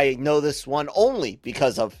might be I know this one only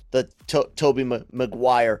because of the Tobey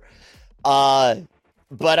Maguire. But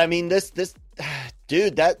I mean this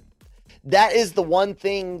dude, that is the one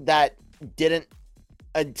thing that didn't,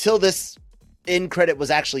 until this end credit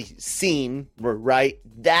was actually seen, right?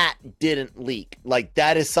 That didn't leak. Like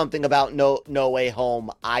that is something about No Way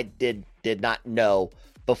Home I did not know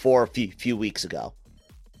before a few weeks ago.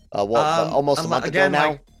 Almost a month ago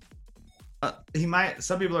now.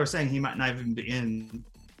 Some people are saying he might not even be in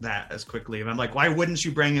that as quickly. And I'm like, why wouldn't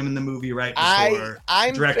you bring him in the movie right before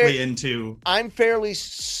into? I'm fairly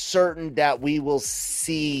certain that we will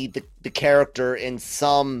see the character in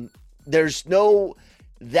some. There's no.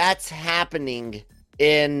 That's happening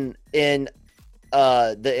in the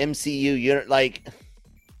MCU unit. Like,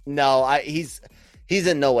 no, he's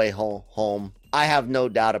in No Way Home. I have no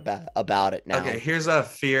doubt about it now. Okay, here's a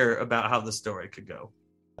fear about how the story could go.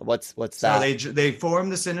 What's that? So they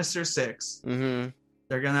form the Sinister Six. Mm-hmm.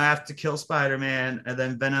 They're gonna have to kill Spider-Man, and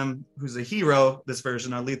then Venom, who's a hero, this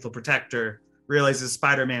version of Lethal Protector, realizes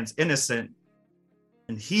Spider-Man's innocent.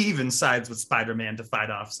 And he even sides with Spider-Man to fight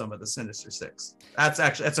off some of the Sinister Six. That's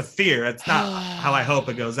a fear. It's not how I hope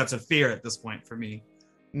it goes. That's a fear at this point for me.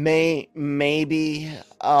 Maybe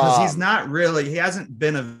because he's not really. He hasn't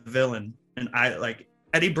been a villain, and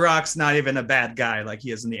Eddie Brock's not even a bad guy like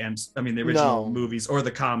he is in the original movies or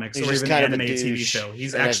the comics or even the animated TV show.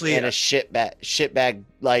 He's actually a shitbag.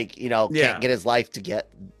 Can't get his life to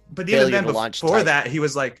get. But even then, before that, he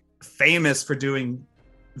was like famous for doing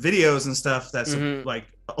videos and stuff that's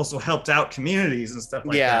also helped out communities and stuff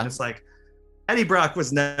like that. And it's like Eddie Brock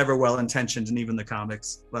was never well intentioned in even the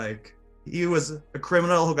comics. Like he was a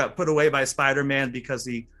criminal who got put away by Spider-Man because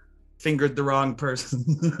he fingered the wrong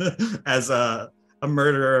person as a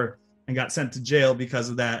murderer and got sent to jail because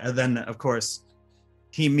of that. And then of course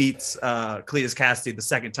he meets Cletus Cassidy the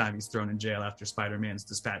second time he's thrown in jail after Spider-Man's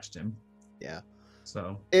dispatched him. Yeah.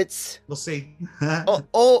 So we'll see.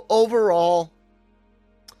 Overall,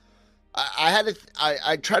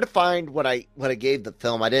 I tried to find what I gave the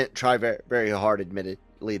film. I didn't try very, very hard,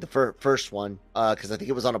 admittedly. The first one, because I think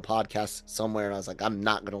it was on a podcast somewhere, and I was like, I'm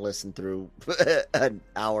not going to listen through an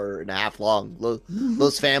hour and a half long.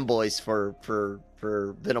 Those fanboys for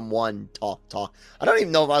Venom 1 talk. I don't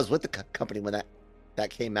even know if I was with the company when that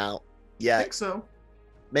came out. Yeah, I think so.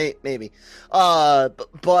 Maybe.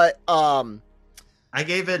 But I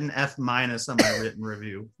gave it an F- on my written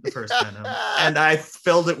review, the first Venom, and I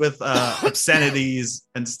filled it with obscenities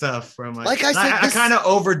and stuff. From I kind of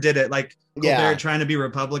overdid it, like Colbert trying to be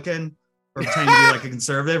Republican or trying to be like a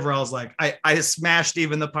conservative. Where I was like, I smashed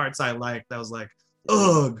even the parts I liked. I was like,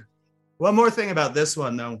 ugh. One more thing about this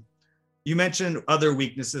one, though, you mentioned other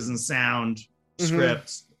weaknesses in sound,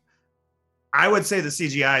 scripts. I would say the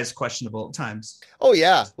CGI is questionable at times. Oh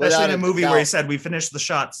yeah, especially in a movie where he said we finished the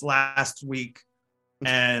shots last week,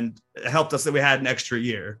 and it helped us that we had an extra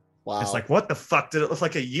year. Wow, it's like, what the fuck did it look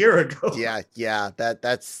like a year ago? Yeah.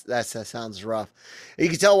 That sounds rough. You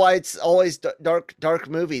can tell why it's always dark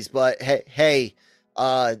movies. But hey, easier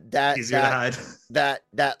to hide.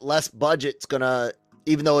 That less budget's gonna,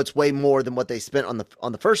 even though it's way more than what they spent on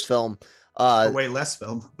the first film. Or way less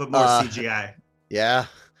film, but more CGI. Yeah.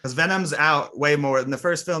 Because Venom's out way more. In the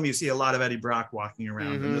first film, you see a lot of Eddie Brock walking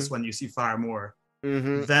around. In this one, you see far more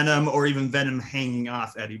Venom, or even Venom hanging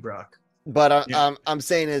off Eddie Brock. But I'm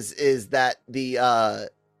saying is that the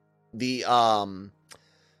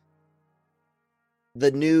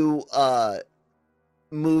new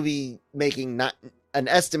movie making, not an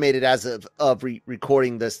estimated, as of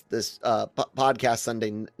recording this podcast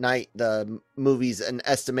Sunday night, the movie's an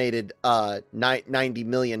estimated $90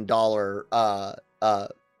 million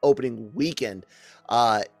opening weekend.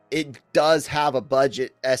 It does have a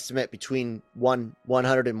budget estimate between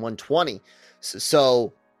 100 and 120.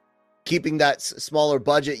 So keeping that smaller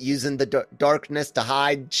budget, using the darkness to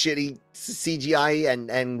hide shitty CGI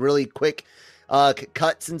and really quick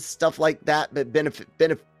cuts and stuff like that, but benefits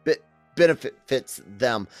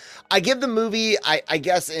them. I give the movie, I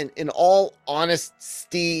guess, in all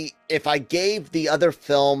honesty, if I gave the other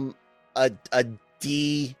film a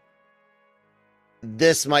D,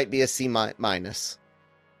 this might be a C minus.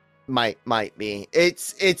 Might be.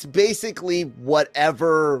 It's basically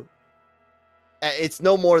whatever. It's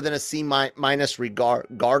no more than a C minus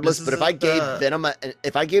regardless. But if I gave Venom,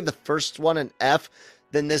 if I gave the first one an F,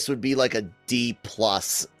 then this would be like a D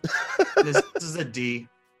plus. This is a D.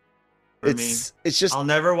 For me. It's just, I'll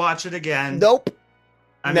never watch it again. Nope.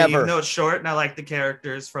 I mean, even though it's short and I like the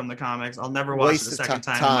characters from the comics, I'll never watch it a second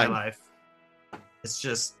time in my life. It's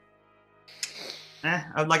just,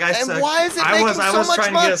 like I said, why is it making so much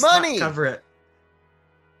trying to get money? Cover it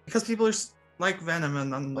because people are like Venom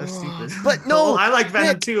and they're stupid. But no, well, I like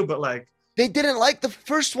Venom too, but like they didn't like the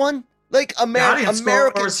first one. Like Americans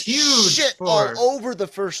shit all over the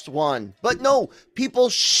first one, but no, people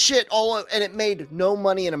shit all over, and it made no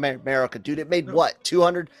money in America, dude. It made what,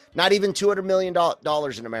 200? Not even $200 million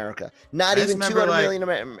in America. Not even 200 million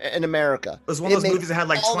in America. It was one of those movies that had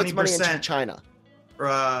like 20% in China.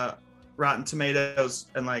 Rotten Tomatoes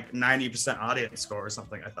and like 90% audience score or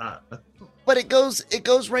something. I thought. But it goes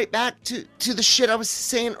right back to the shit I was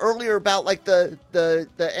saying earlier about like the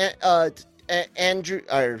Andrew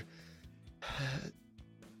or.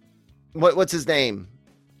 What's his name?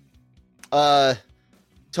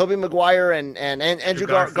 Tobey Maguire and Andrew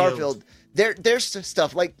Garfield. There's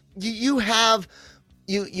stuff like you have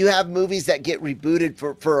movies that get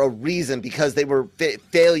rebooted for a reason, because they were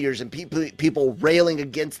failures and people railing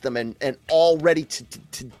against them, and already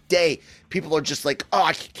today people are just like, oh,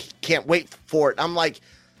 I can't wait for it. I'm like,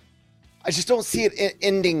 I just don't see it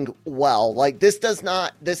ending well. Like this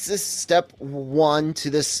is step one to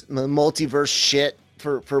this multiverse shit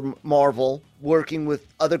for Marvel, working with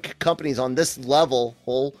other companies on this level,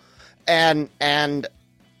 and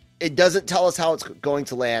it doesn't tell us how it's going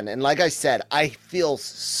to land. And like I said, I feel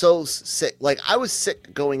so sick. Like I was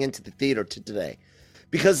sick going into the theater today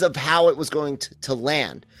because of how it was going to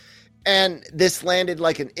land. And this landed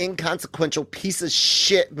like an inconsequential piece of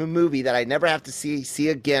shit movie that I never have to see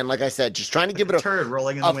again. Like I said, just trying to give it trying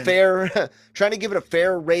to give it a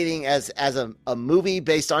fair rating as a movie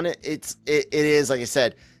based on it. It is, like I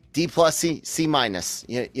said, D plus C minus.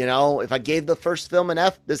 You know, if I gave the first film an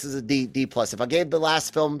F, this is a D plus. If I gave the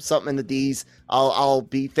last film something in the D's, I'll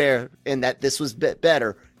be fair in that this was a bit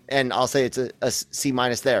better, and I'll say it's a C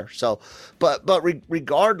minus there. So, but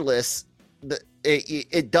regardless,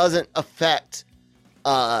 it doesn't affect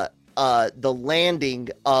the landing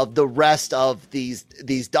of the rest of these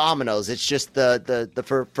dominoes. It's just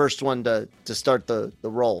the first one to start the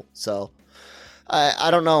roll. So I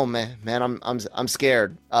don't know, man. I'm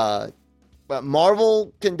scared. But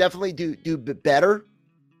Marvel can definitely do better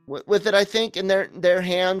with it, I think, in their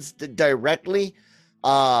hands directly.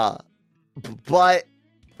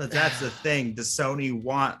 But that's the thing. Does Sony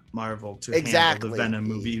want Marvel to handle the Venom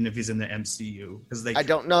movie, even if he's in the MCU? Because I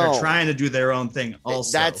don't know. They're trying to do their own thing.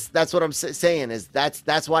 Also, that's what I'm saying. Is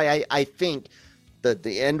that's why I think that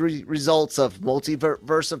the end results of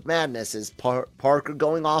Multiverse of Madness is Parker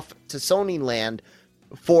going off to Sony land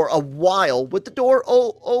for a while with the door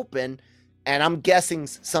open, and I'm guessing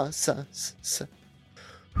something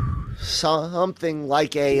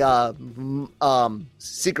like a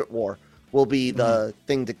Secret War will be the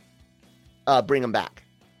thing to bring them back.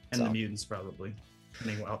 And the mutants probably.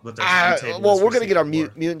 Well, we're going to get our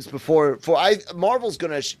mutants before Marvel's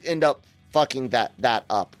going to end up fucking that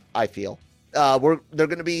up. I feel they're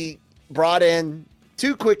going to be brought in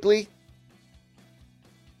too quickly,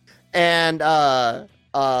 and they're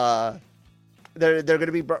going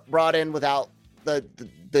to be brought in without the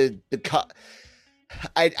cut.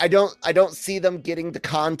 I don't see them getting the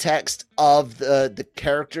context of the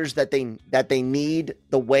characters that they need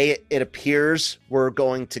the way it appears we're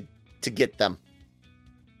going to get them.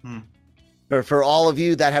 For all of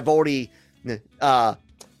you that have already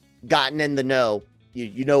gotten in the know,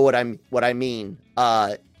 you know what I mean.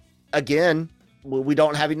 Again, we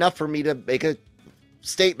don't have enough for me to make a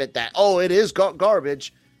statement that it is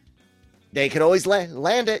garbage. They could always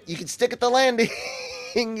land it. You can stick at the landing.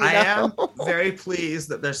 I am very pleased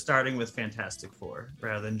that they're starting with Fantastic Four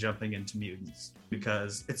rather than jumping into mutants,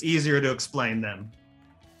 because it's easier to explain them.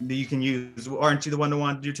 You can use, aren't you the one who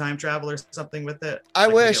wanted to do time travel or something with it? I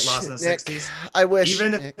wish. Get lost in the Nick, 60s. I wish.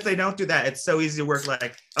 Even if they don't do that, it's so easy to work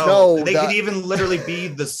like, they could even literally be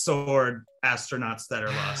the sword astronauts that are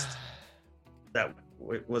lost. That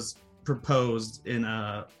was proposed in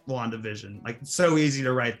WandaVision. Like, it's so easy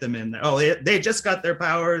to write them in there. They just got their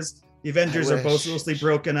powers. The Avengers are both mostly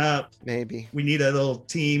broken up. Maybe we need a little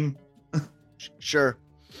team. Sure,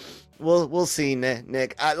 we'll see, Nick.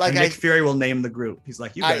 Nick Fury will name the group. He's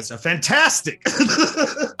like, "You guys are fantastic."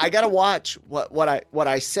 I gotta watch what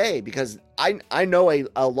I say, because I know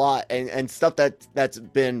a lot and stuff that's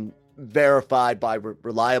been verified by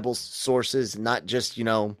reliable sources, not just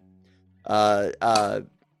what's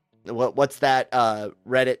that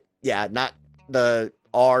Reddit? Yeah, not the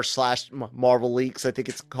r/Marvel Leaks, I think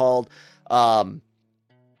it's called. I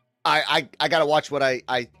gotta watch what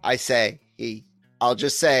I say. I'll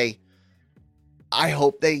just say, I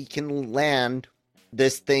hope they can land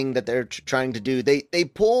this thing that they're trying to do. They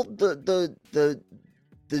pulled the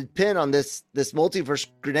pin on this multiverse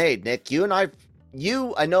grenade. Nick, I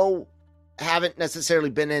know haven't necessarily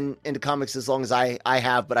been into comics as long as I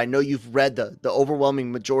have, but I know you've read the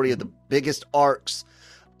overwhelming majority of the biggest arcs.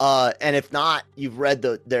 And if not, you've read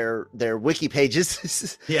their wiki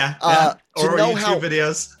pages. Yeah. Or YouTube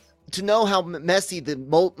videos. To know how messy the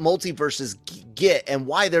multiverses get, and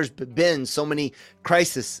why there's been so many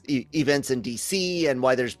crisis events in DC, and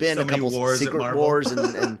why there's been a couple of secret wars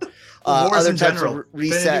and other types of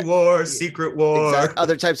reset war, secret war,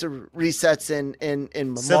 other types of resets in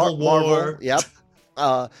Civil Marvel. War. Yep.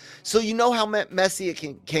 So you know how messy it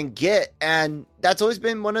can get, and that's always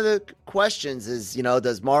been one of the questions: is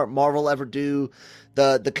does Marvel ever do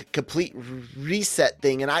the complete reset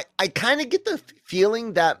thing? And I kind of get the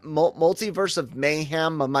feeling that Multiverse of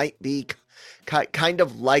Mayhem might be kind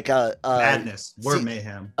of like a madness. We're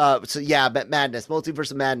Mayhem. So yeah, but madness, Multiverse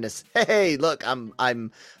of Madness. Hey, look, I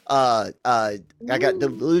got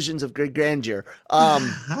delusions of grandeur.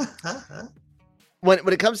 When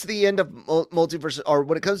it comes to the end of Multiverse, or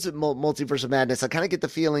when it comes to Multiverse of Madness, I kind of get the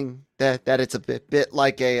feeling that it's a bit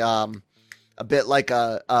like a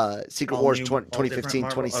Secret Wars 2015,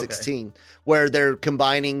 2016, where they're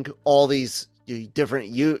combining all these different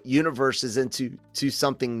universes into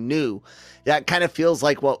something new. That kind of feels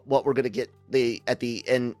like what we're gonna get at the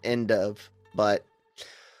end of, but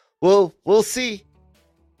we'll see.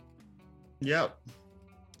 Yep.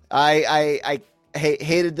 I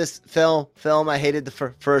hated this film. I hated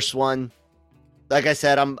the first one. Like I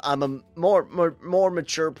said, I'm a more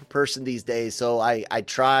mature person these days, so I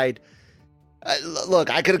tried.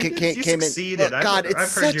 Look, I could have came in. Look, God,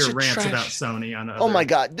 I've heard your rants about Sony on other, oh my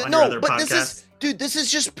God, no! But podcasts. This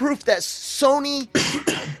is just proof that Sony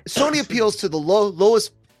appeals to the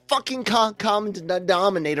lowest fucking common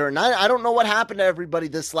denominator, and I don't know what happened to everybody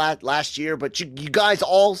this last year, but you guys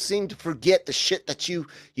all seem to forget the shit that you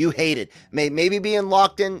hated. Maybe being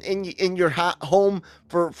locked in your home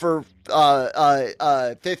for 15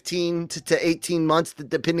 to 18 months,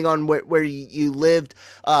 depending on where you lived,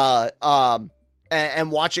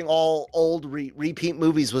 and watching all old repeat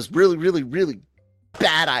movies was really, really, really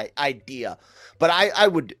bad idea. But I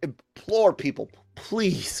would implore people,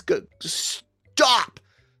 please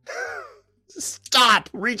stop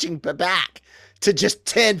reaching back to just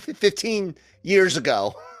 10, 15 years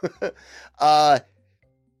ago.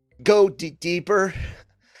 Go deeper.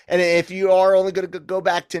 And if you are only going to go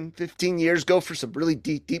back 10, 15 years, go for some really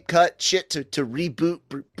deep cut shit to reboot,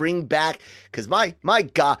 bring back. Because my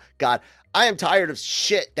God, I am tired of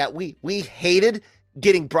shit that we hated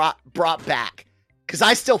getting brought back. Because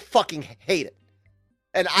I still fucking hate it.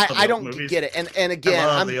 And I don't get it. And again,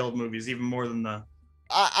 I love the old movies even more than the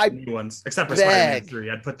new ones, except for Spider-Man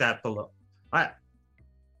 3. I'd put that below. I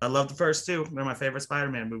love the first two. They're my favorite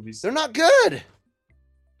Spider-Man movies. They're not good.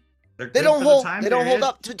 They don't hold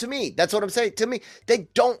up to me. That's what I'm saying. To me, they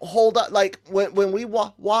don't hold up. Like when we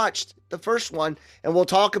watched the first one, and we'll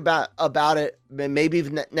talk about it. Maybe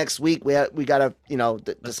even next week. We got to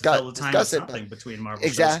discuss it between Marvel.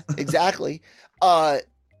 Exactly.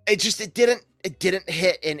 It didn't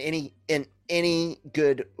hit in any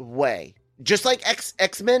good way. Just like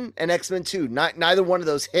X-Men and X-Men 2. Neither one of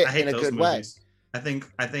those hit in a good way. I think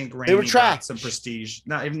Raimi they were trash. Some prestige,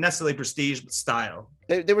 not even necessarily prestige, but style.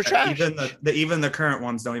 They were trash. Even the current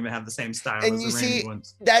ones don't even have the same style. And as you the see, Raimi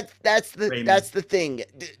ones. that's the thing.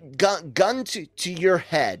 Gun to your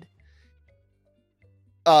head.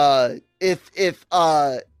 If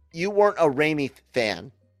you weren't a Raimi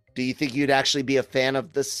fan, do you think you'd actually be a fan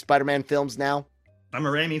of the Spider-Man films now? I'm a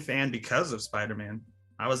Raimi fan because of Spider-Man.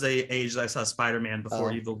 I was the age that I saw Spider-Man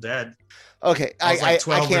before Evil Dead. Okay, I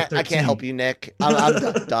can't help you, Nick. I'm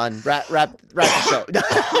done. Wrap the show.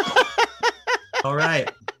 All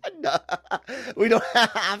right. No, we don't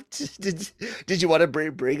have to. Did you want to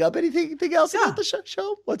bring up anything else about the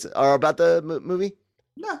show? Or about the movie?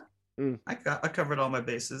 No, I covered all my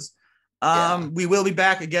bases. We will be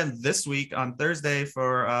back again this week on Thursday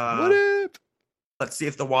for What if? Let's see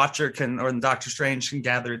if the Watcher or Doctor Strange can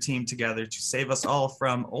gather a team together to save us all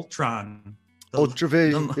from Ultron.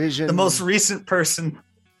 Ultravision. The most recent person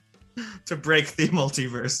to break the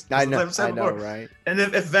multiverse. I know, right? And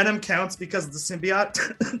if Venom counts because the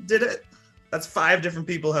symbiote did it, that's 5 different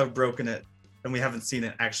people have broken it, and we haven't seen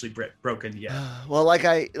it actually broken yet. Well, like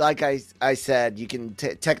I said, you can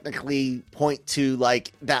technically point to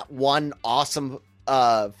like that one awesome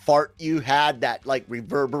fart you had that like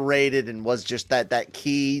reverberated and was just that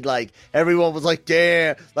key. Like everyone was like,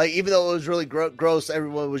 damn, like even though it was really gross,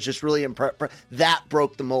 everyone was just really impressed. That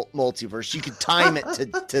broke the multiverse. You could time it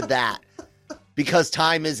to that because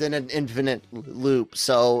time is in an infinite loop.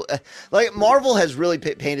 So like Marvel has really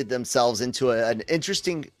painted themselves into an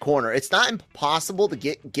interesting corner. It's not impossible to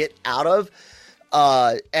get out of.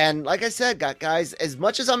 And like I said, guys, as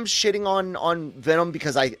much as I'm shitting on Venom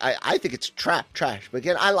because I think it's trash, but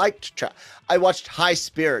again, I liked trash. I watched High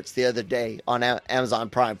Spirits the other day on Amazon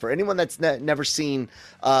Prime. For anyone that's never seen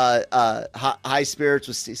High Spirits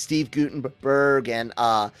with Steve Guttenberg and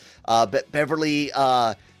Beverly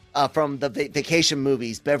from the Vacation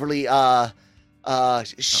movies. Beverly,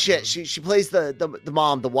 she plays the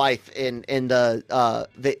mom, the wife in the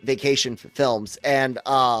Vacation films, and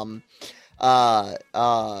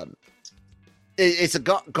it's a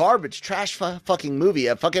garbage trash fucking movie.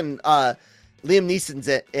 A fucking Liam Neeson's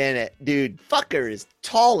in it, dude. Fucker is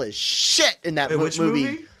tall as shit in that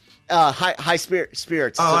movie. High Spirits.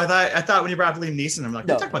 Oh, I thought when you brought up Liam Neeson, I'm like,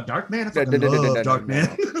 you talking about Darkman? I fucking love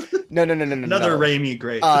Darkman. No. Another Raimi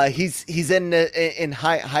great. He's in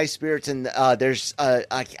High Spirits, and there's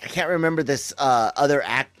I can't remember this other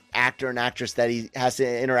actor and actress that he has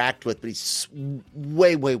to interact with, but he's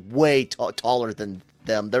way taller than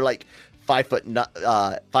them. They're like 5'5",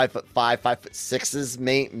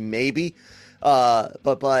 5'6", maybe.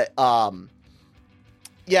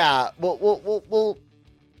 Yeah. Well.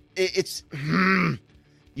 It's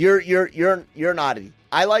you're naughty.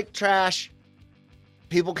 I like trash.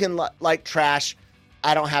 People can like trash.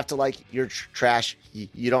 I don't have to like your trash.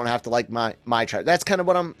 You don't have to like my trash. That's kind of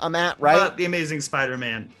what I'm at, right? But the Amazing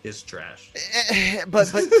Spider-Man is trash. But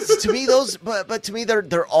to me to me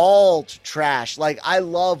they're all trash. Like I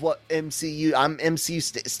love what MCU. I'm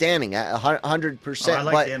MCU standing at 100%. I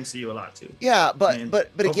like the MCU a lot too. Yeah, but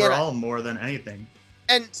again, overall more than anything,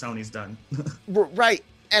 and Sony's done. Right,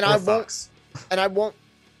 and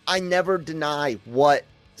I never deny what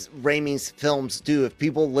Raimi's films do. If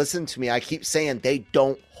people listen to me, I keep saying they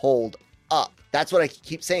don't hold up. That's what I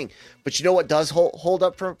keep saying. But you know what does hold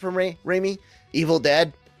up from Raimi? Evil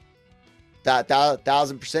Dead,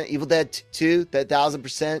 1,000%. Evil Dead 2,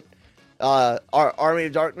 1,000%. Army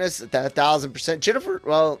of Darkness, 1,000%. Jennifer,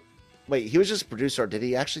 well, wait, he was just a producer. Did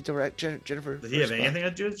he actually direct Jennifer? Did he have anything to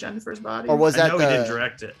do with Jennifer's Body? Or was that he didn't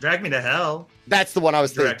direct it. Drag Me to Hell. That's the one I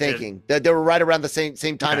was thinking. They were right around the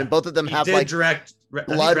same time, and both of them have like direct.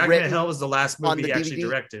 Blood Drag Me to Hell was the last movie he actually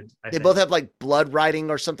directed. They both have like blood writing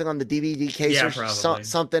or something on the DVD case or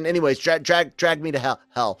something. Anyways, drag Me to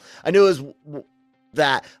Hell. I knew it was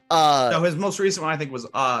that. No, his most recent one I think was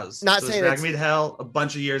Oz. Not saying Drag Me to Hell, a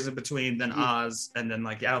bunch of years in between, then Oz, and then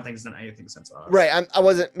like I don't think he's done anything since Oz. Right. I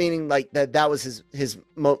wasn't meaning like that was his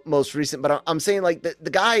most recent, but I'm saying like the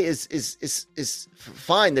guy is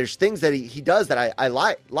fine. There's things that he does that I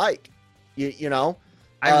like. You know.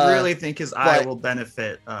 I really think his eye will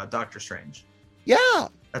benefit Doctor Strange. Yeah.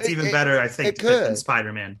 That's even better, I think, than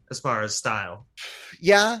Spider-Man as far as style.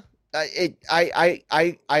 Yeah.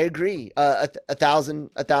 I agree.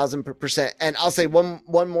 1,000%. And I'll say one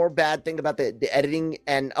more bad thing about the editing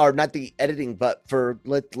or not the editing, but for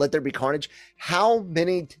Let There Be Carnage. How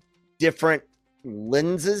many different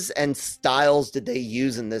lenses and styles did they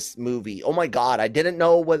use in this movie? Oh my God. I didn't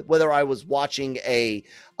know whether I was watching a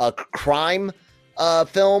crime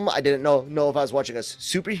film. I didn't know if I was watching a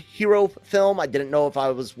superhero film. I didn't know if I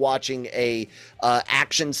was watching a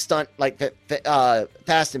action stunt like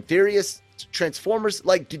Fast and Furious, Transformers.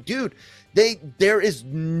 Like, dude, there is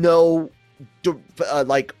no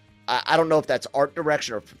like, I don't know if that's art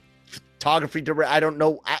direction or photography direction. I don't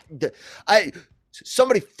know.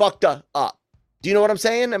 Somebody fucked up. Do you know what I'm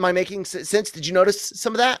saying? Am I making sense? Did you notice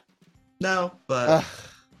some of that? No, but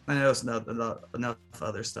I noticed enough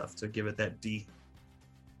other stuff to give it that D.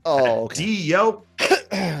 Oh, okay. D, yo.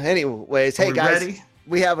 Anyways, hey guys, ready?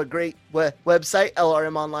 We have a great website,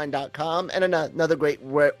 lrmonline.com, and another great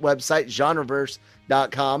website,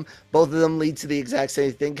 genreverse.com. Both of them lead to the exact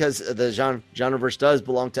same thing because the Genreverse does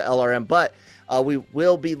belong to LRM, but we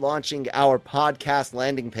will be launching our podcast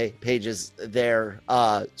landing pages there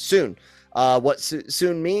soon. What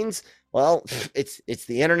soon means? Well, it's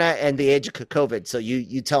the internet and the age of COVID, so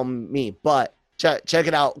you tell me, but check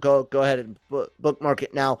it out. Go ahead and bookmark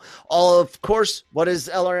it now. Of course, what is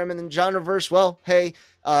LRM and the Genreverse? Well, hey,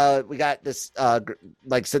 we got this, like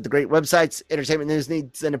I said, the great websites, entertainment news,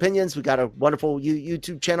 needs, and opinions. We got a wonderful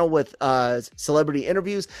YouTube channel with celebrity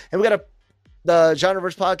interviews, and we got the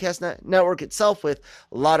Genreverse Podcast Network itself with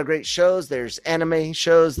a lot of great shows. There's anime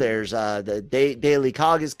shows. There's the Daily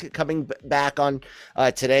Cog is coming back on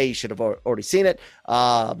today. You should have already seen it.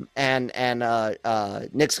 And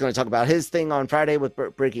Nick's going to talk about his thing on Friday with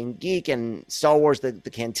Breaking Geek and Star Wars, the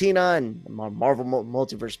Cantina, and Marvel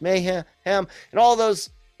Multiverse Mayhem, and all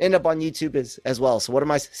those end up on YouTube as well. So what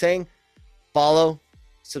am I saying? Follow,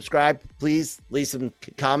 subscribe, please leave some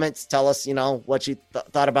comments. Tell us, what you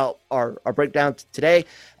thought about our breakdown today.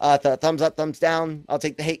 Thumbs up, thumbs down. I'll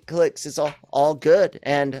take the hate clicks. It's all good.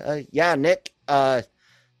 And Nick,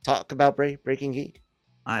 talk about Breaking Geek.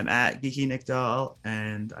 I'm at Geeky Nick Dahl,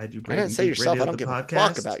 and I do Breaking Geek. I didn't say yourself. Radio, I don't give a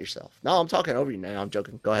fuck about yourself. No, I'm talking over you now. I'm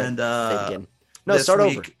joking. Go ahead. And say it again. No, start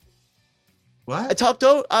over. What?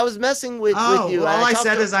 I was messing with you. All I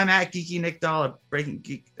said is I'm at Geeky Nick Dahl at Breaking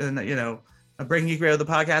Geek, and Breaking Geek Radio, the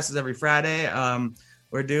podcast is every Friday.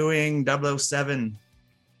 We're doing 007,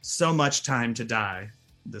 So Much Time to Die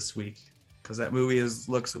this week because that movie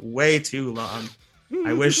looks way too long.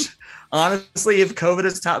 I wish, honestly, if COVID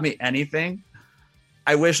has taught me anything,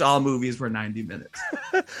 I wish all movies were 90 minutes.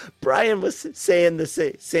 Brian was saying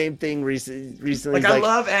the same thing recently. I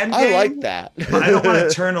love Endgame. I like that. But I don't want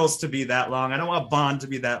Eternals to be that long. I don't want Bond to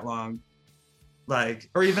be that long.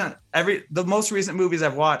 Or even the most recent movies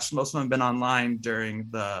I've watched, most of them have been online during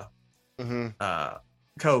the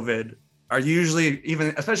COVID, are usually,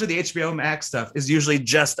 especially the HBO Max stuff, is usually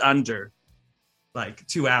just under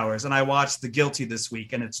 2 hours. And I watched The Guilty this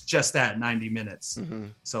week, and it's just at 90 minutes. Mm-hmm.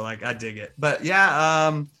 So I dig it. But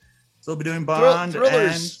so we'll be doing Bond.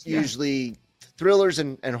 Thrillers usually, thrillers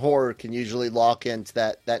and horror can usually lock into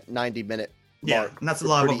that 90-minute. Yeah, mark. And that's a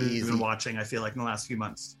lot of what we've been watching, I feel like, in the last few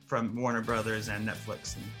months from Warner Brothers and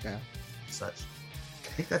Netflix and such. I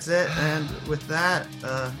think that's it. And with that,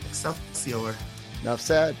 Excelsior. Enough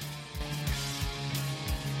said.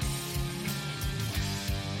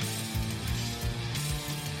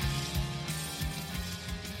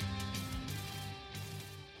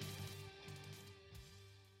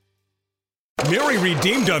 Mary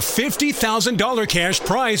redeemed a $50,000 cash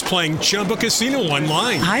prize playing Chumba Casino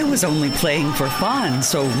online. I was only playing for fun,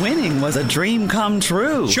 so winning was a dream come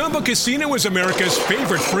true. Chumba Casino is America's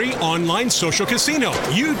favorite free online social casino.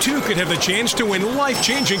 You, too, could have the chance to win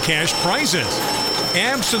life-changing cash prizes.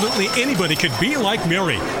 Absolutely anybody could be like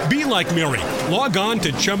Mary. Be like Mary. Log on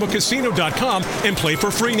to ChumbaCasino.com and play for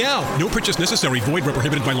free now. No purchase necessary. Void where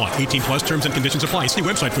prohibited by law. 18+ terms and conditions apply. See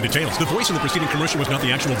website for details. The voice in the preceding commercial was not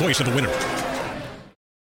the actual voice of the winner.